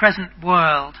this present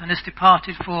world, and has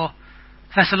departed for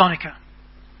Thessalonica.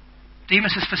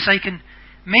 Demas has forsaken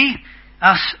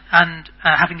us, and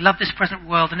having loved this present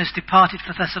world, and has departed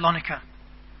for Thessalonica.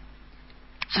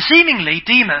 So seemingly,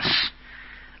 Demas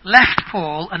left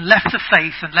Paul and left the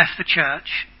faith and left the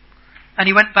church, and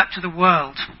he went back to the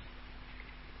world.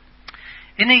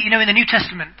 In the New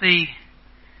Testament, the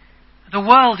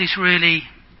world is really,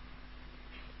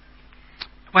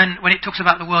 when it talks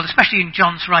about the world, especially in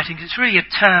John's writings, it's really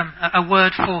a term, a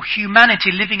word for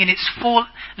humanity living in its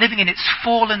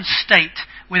fallen state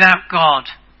without God,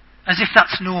 as if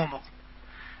that's normal.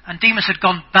 And Demas had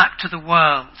gone back to the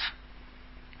world.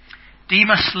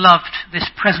 Demas loved this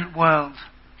present world,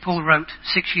 Paul wrote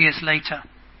 6 years later.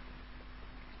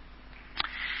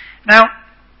 Now,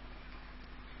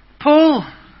 Paul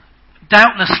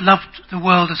doubtless loved the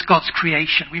world as God's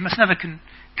creation. We must never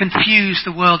confuse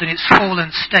the world in its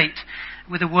fallen state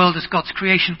with the world as God's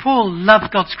creation. Paul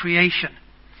loved God's creation.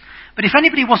 But if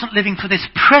anybody wasn't living for this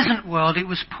present world, it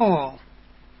was Paul.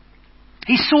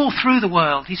 He saw through the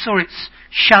world. He saw its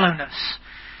shallowness.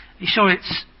 He saw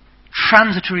its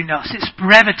transitoriness, its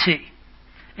brevity,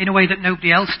 in a way that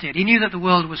nobody else did. He knew that the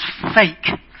world was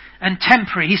fake and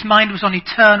temporary. His mind was on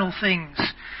eternal things.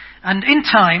 And in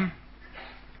time,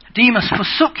 Demas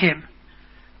forsook him,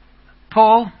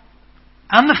 Paul,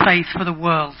 and the faith for the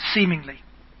world, seemingly.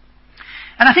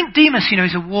 And I think Demas,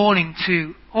 is a warning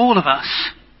to all of us.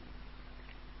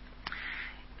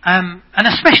 And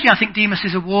especially I think Demas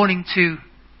is a warning to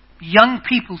young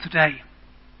people today.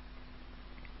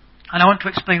 And I want to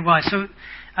explain why. So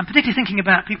I'm particularly thinking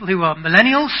about people who are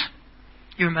millennials.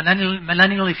 You're a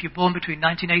millennial if you're born between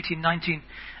 1980 and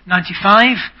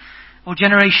 1995. Or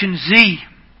Generation Z,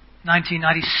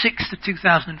 1996 to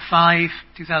 2005,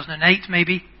 2008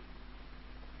 maybe.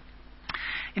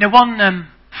 One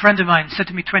friend of mine said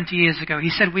to me 20 years ago, he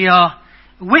said, we are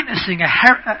witnessing a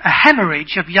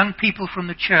hemorrhage of young people from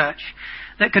the church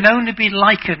that can only be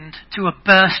likened to a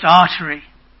burst artery.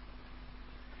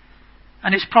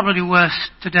 And it's probably worse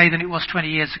today than it was 20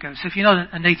 years ago. So if you're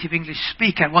not a native English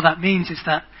speaker, what that means is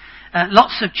that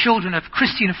lots of children of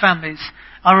Christian families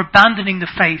are abandoning the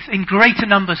faith in greater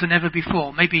numbers than ever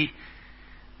before. Maybe,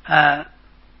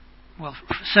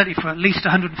 certainly for at least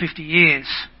 150 years.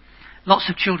 Lots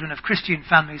of children of Christian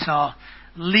families are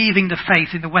leaving the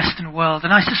faith in the Western world.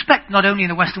 And I suspect not only in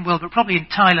the Western world, but probably in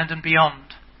Thailand and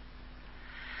beyond.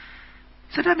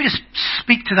 So let me just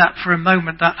speak to that for a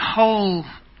moment, that whole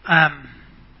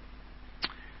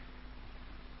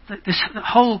this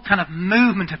whole kind of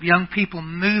movement of young people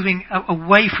moving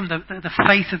away from the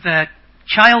faith of their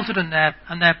childhood and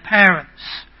their parents.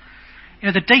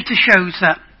 The data shows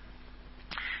that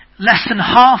less than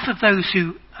half of those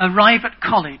who arrive at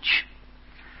college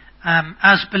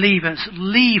as believers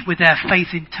leave with their faith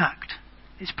intact.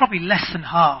 It's probably less than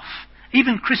half,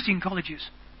 even Christian colleges.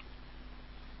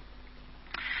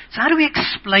 So how do we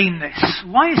explain this?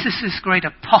 Why is this great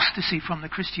apostasy from the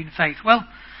Christian faith? Well,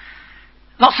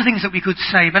 lots of things that we could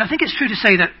say, but I think it's true to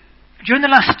say that during the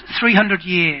last 300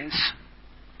 years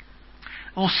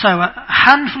or so, a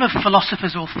handful of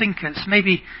philosophers or thinkers,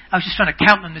 maybe I was just trying to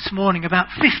count them this morning, about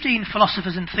 15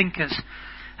 philosophers and thinkers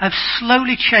have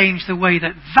slowly changed the way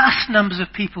that vast numbers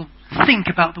of people think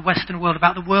about the Western world,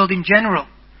 about the world in general.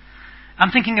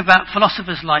 I'm thinking about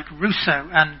philosophers like Rousseau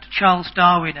and Charles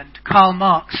Darwin and Karl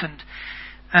Marx and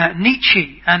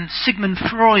Nietzsche and Sigmund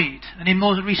Freud, and in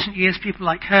more recent years people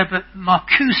like Herbert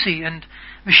Marcuse and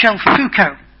Michel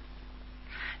Foucault.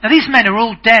 Now these men are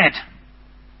all dead.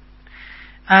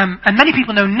 And many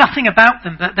people know nothing about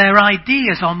them, but their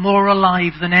ideas are more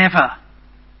alive than ever.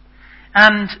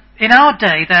 And in our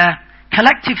day, their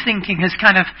collective thinking has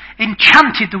kind of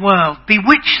enchanted the world,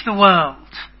 bewitched the world.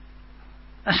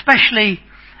 Especially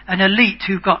an elite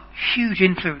who've got huge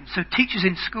influence. So teachers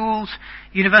in schools,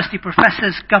 university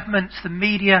professors, governments, the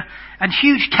media, and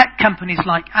huge tech companies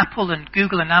like Apple and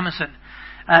Google and Amazon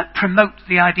promote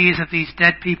the ideas of these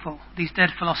dead people, these dead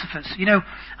philosophers.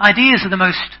 Ideas are the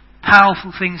most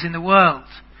powerful things in the world.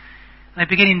 They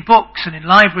begin in books and in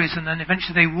libraries, and then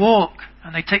eventually they walk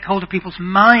and they take hold of people's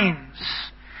minds.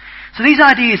 So these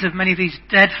ideas of many of these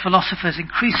dead philosophers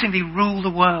increasingly rule the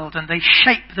world, and they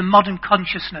shape the modern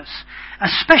consciousness,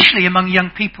 especially among young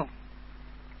people.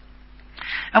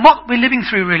 And what we're living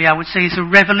through, really, I would say, is a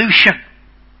revolution.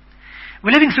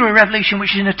 We're living through a revolution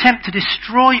which is an attempt to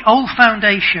destroy old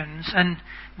foundations and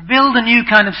build a new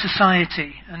kind of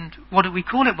society. And what do we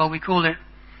call it? Well, we call it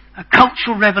a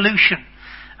cultural revolution.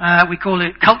 We call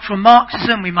it cultural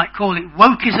Marxism. We might call it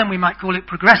wokeism. We might call it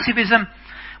progressivism.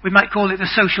 We might call it the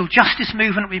social justice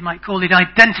movement. We might call it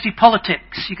identity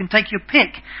politics. You can take your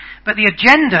pick. But the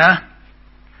agenda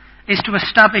is to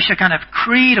establish a kind of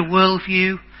creed, a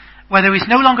worldview, where there is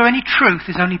no longer any truth,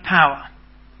 there's only power.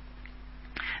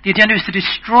 The agenda is to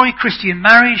destroy Christian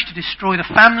marriage, to destroy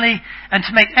the family, and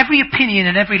to make every opinion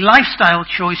and every lifestyle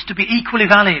choice to be equally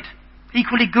valid,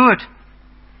 equally good.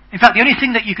 In fact, the only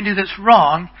thing that you can do that's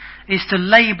wrong is to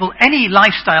label any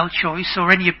lifestyle choice or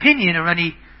any opinion or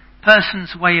any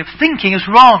person's way of thinking as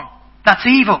wrong. That's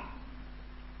evil.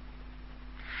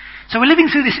 So we're living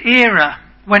through this era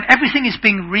when everything is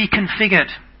being reconfigured.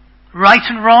 Right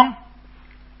and wrong,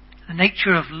 the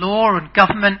nature of law and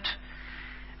government,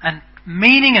 and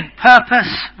meaning and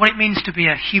purpose, what it means to be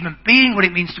a human being, what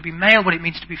it means to be male, what it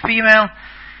means to be female,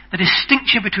 the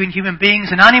distinction between human beings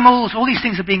and animals, all these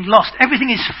things are being lost. Everything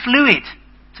is fluid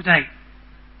today.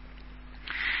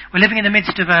 We're living in the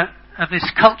midst of this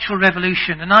cultural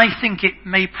revolution, and I think it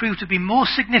may prove to be more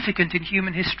significant in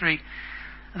human history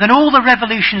than all the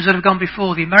revolutions that have gone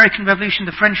before, the American Revolution,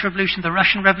 the French Revolution, the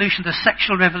Russian Revolution, the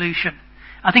sexual revolution.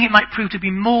 I think it might prove to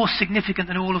be more significant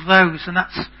than all of those, and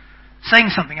that's saying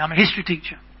something. I'm a history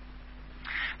teacher.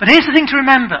 But here's the thing to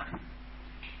remember.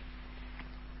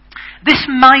 This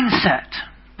mindset,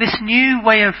 this new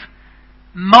way of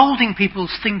moulding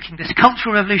people's thinking, this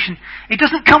cultural revolution, it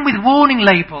doesn't come with warning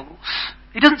labels.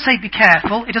 It doesn't say be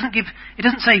careful. It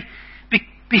doesn't say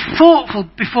be thoughtful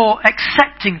before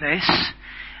accepting this.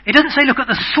 It doesn't say look at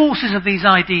the sources of these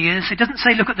ideas. It doesn't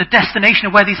say look at the destination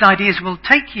of where these ideas will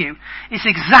take you. It's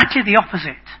exactly the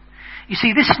opposite. You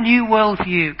see, this new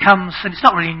worldview comes, and it's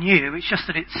not really new, it's just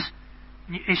that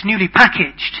it's newly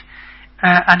packaged,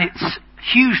 and it's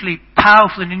hugely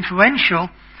powerful and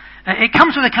influential. It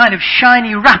comes with a kind of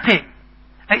shiny wrapping.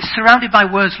 It's surrounded by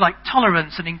words like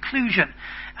tolerance and inclusion,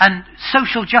 and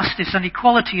social justice and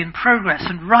equality and progress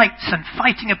and rights and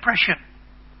fighting oppression.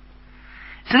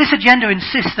 So this agenda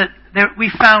insists that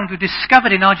we've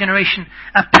discovered in our generation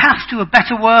a path to a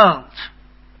better world.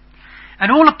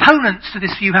 And all opponents to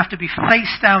this view have to be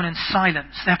faced down and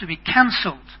silenced. They have to be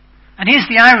cancelled. And here's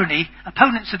the irony: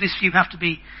 opponents of this view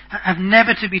have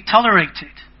never to be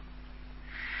tolerated.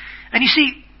 And you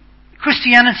see,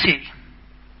 Christianity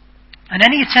and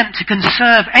any attempt to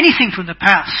conserve anything from the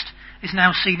past is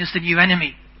now seen as the new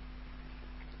enemy.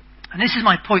 And this is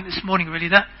my point this morning, really,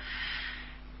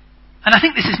 and I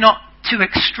think this is not too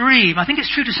extreme. I think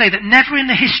it's true to say that never in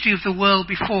the history of the world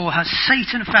before has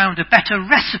Satan found a better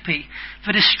recipe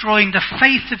for destroying the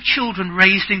faith of children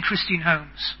raised in Christian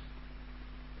homes,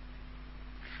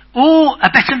 or a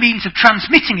better means of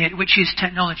transmitting it, which is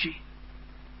technology.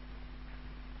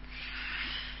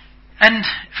 And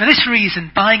for this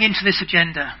reason, buying into this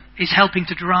agenda is helping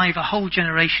to drive a whole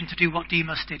generation to do what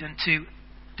Demas did and to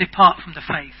depart from the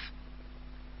faith.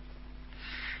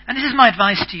 And this is my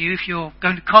advice to you if you're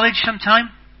going to college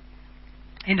sometime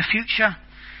in the future,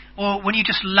 or when you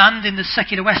just land in the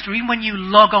secular West, or even when you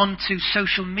log on to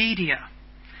social media.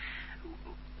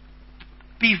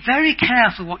 Be very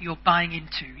careful what you're buying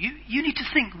into. We need to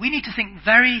think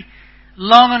very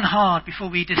long and hard before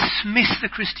we dismiss the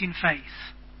Christian faith.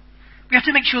 We have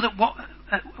to make sure that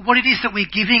what it is that we're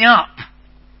giving up,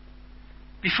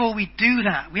 before we do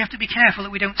that, we have to be careful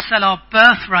that we don't sell our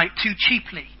birthright too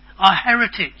cheaply, our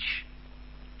heritage.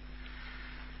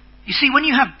 You see, when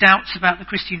you have doubts about the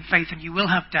Christian faith, and you will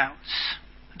have doubts,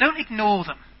 don't ignore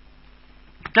them.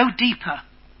 Go deeper.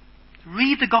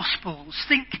 Read the Gospels.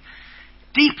 Think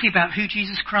deeply about who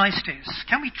Jesus Christ is.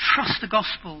 Can we trust the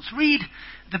Gospels? Read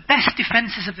the best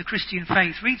defences of the Christian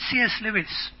faith. Read C.S.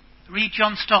 Lewis. Read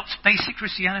John Stott's Basic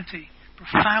Christianity,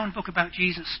 profound book about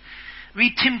Jesus.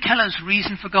 Read Tim Keller's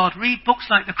Reason for God. Read books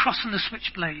like The Cross and the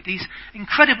Switchblade. These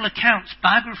incredible accounts,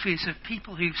 biographies of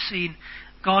people who've seen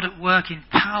God at work in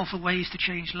powerful ways to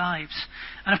change lives.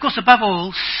 And of course, above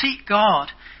all, seek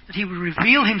God, that He will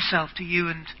reveal Himself to you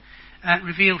and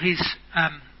reveal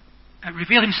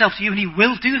Himself to you, and He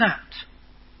will do that.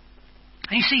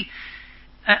 And you see,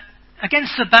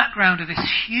 against the background of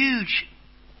this huge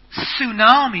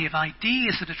tsunami of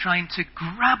ideas that are trying to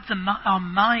grab our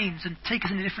minds and take us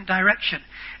in a different direction,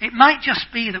 it might just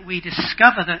be that we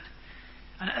discover that,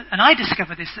 and I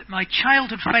discovered this, that my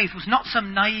childhood faith was not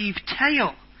some naive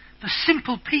tale for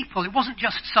simple people. It wasn't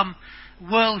just some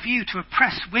worldview to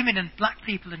oppress women and black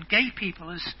people and gay people,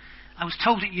 as I was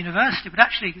told at university, but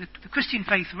actually the Christian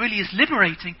faith really is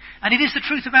liberating, and it is the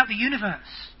truth about the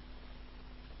universe.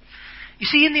 You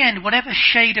see, in the end, whatever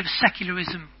shade of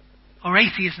secularism or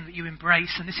atheism that you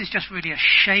embrace, and this is just really a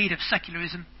shade of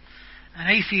secularism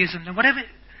and atheism, and whatever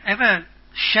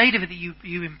shade of it that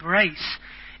you embrace,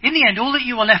 in the end, all that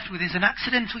you are left with is an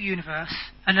accidental universe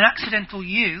and an accidental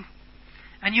you,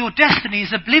 and your destiny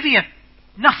is oblivion,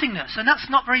 nothingness, and that's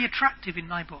not very attractive in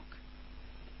my book.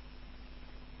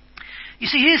 You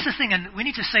see, here's the thing, and we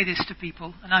need to say this to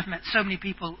people, and I've met so many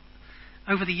people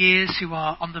over the years who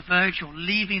are on the verge or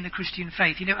leaving the Christian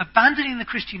faith. You know, abandoning the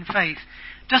Christian faith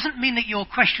doesn't mean that your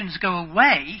questions go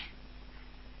away.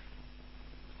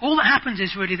 All that happens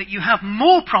is really that you have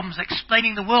more problems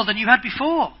explaining the world than you had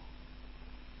before.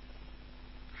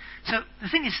 So the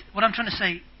thing is, what I'm trying to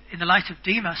say in the light of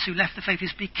Demas, who left the faith,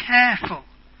 is be careful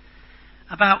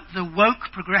about the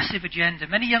woke progressive agenda.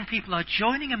 Many young people are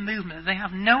joining a movement that they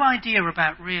have no idea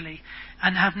about really,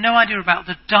 and have no idea about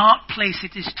the dark place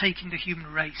it is taking the human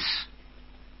race.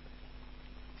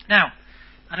 Now,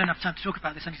 I don't have time to talk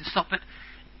about this, I need to stop, but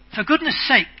for goodness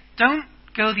sake, don't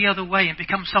go the other way and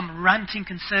become some ranting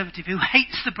conservative who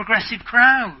hates the progressive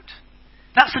crowd.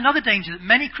 That's another danger that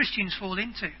many Christians fall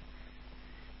into.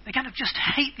 They kind of just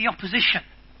hate the opposition.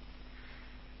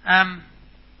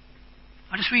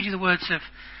 I'll just read you the words of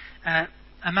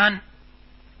a man.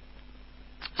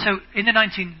 So in the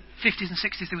 1950s and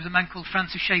 60s, there was a man called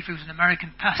Francis Schaeffer, who was an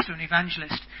American pastor and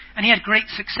evangelist, and he had great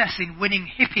success in winning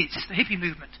hippies, the hippie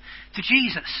movement, to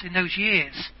Jesus in those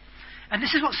years. And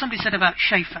this is what somebody said about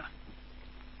Schaeffer,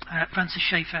 Francis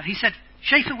Schaeffer. He said,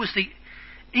 Schaeffer was the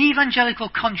evangelical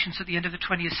conscience at the end of the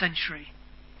 20th century.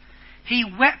 He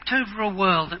wept over a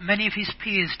world that many of his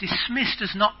peers dismissed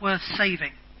as not worth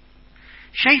saving.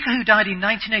 Schaeffer, who died in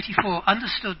 1984,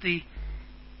 understood the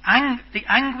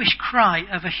anguished cry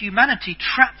of a humanity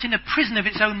trapped in a prison of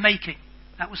its own making.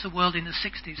 That was the world in the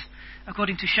 60s,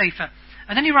 according to Schaeffer.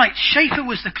 And then he writes, Schaeffer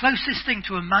was the closest thing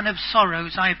to a man of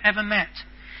sorrows I have ever met.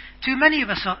 Too many of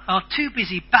us are too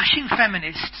busy bashing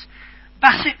feminists,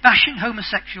 bashing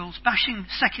homosexuals, bashing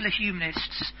secular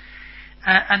humanists,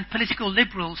 and political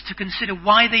liberals to consider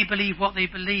why they believe what they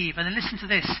believe. And then listen to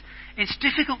this. It's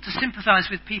difficult to sympathise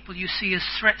with people you see as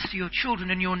threats to your children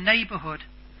and your neighbourhood.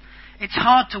 It's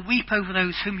hard to weep over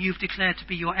those whom you've declared to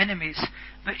be your enemies.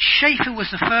 But Schaeffer was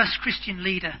the first Christian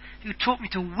leader who taught me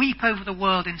to weep over the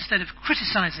world instead of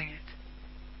criticising it.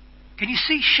 Can you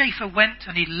see? Schaeffer went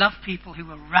and he loved people who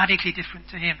were radically different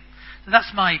to him. So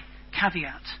that's my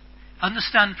caveat.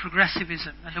 Understand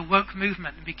progressivism and the woke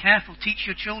movement and be careful. Teach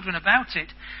your children about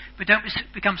it. But don't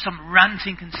become some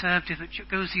ranting conservative that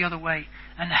goes the other way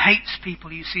and hates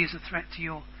people you see as a threat to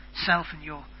yourself and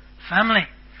your family.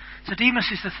 So Demas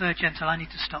is the third Gentile. I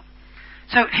need to stop.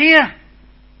 So here,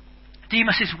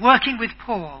 Demas is working with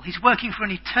Paul. He's working for an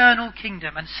eternal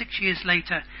kingdom, and 6 years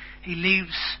later he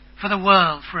leaves for the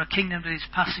world, for a kingdom that is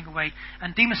passing away.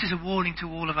 And Demas is a warning to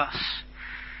all of us.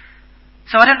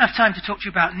 So I don't have time to talk to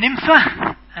you about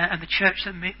Nympha and the church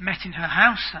that met in her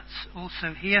house. That's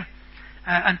also here.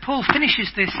 And Paul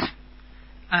finishes this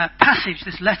passage,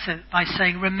 this letter, by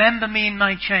saying, remember me in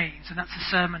my chains. And that's a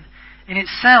sermon in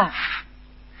itself.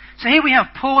 So here we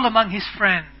have Paul among his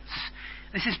friends.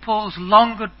 This is Paul's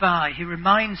long goodbye. He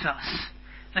reminds us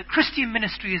that Christian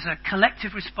ministry is a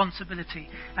collective responsibility,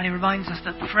 and he reminds us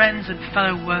that friends and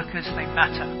fellow workers, they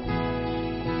matter.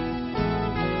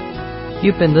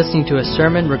 You've been listening to a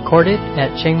sermon recorded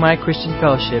at Chiang Mai Christian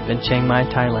Fellowship in Chiang Mai,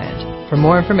 Thailand. For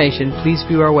more information, please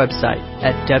view our website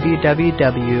at www.ccfth.org.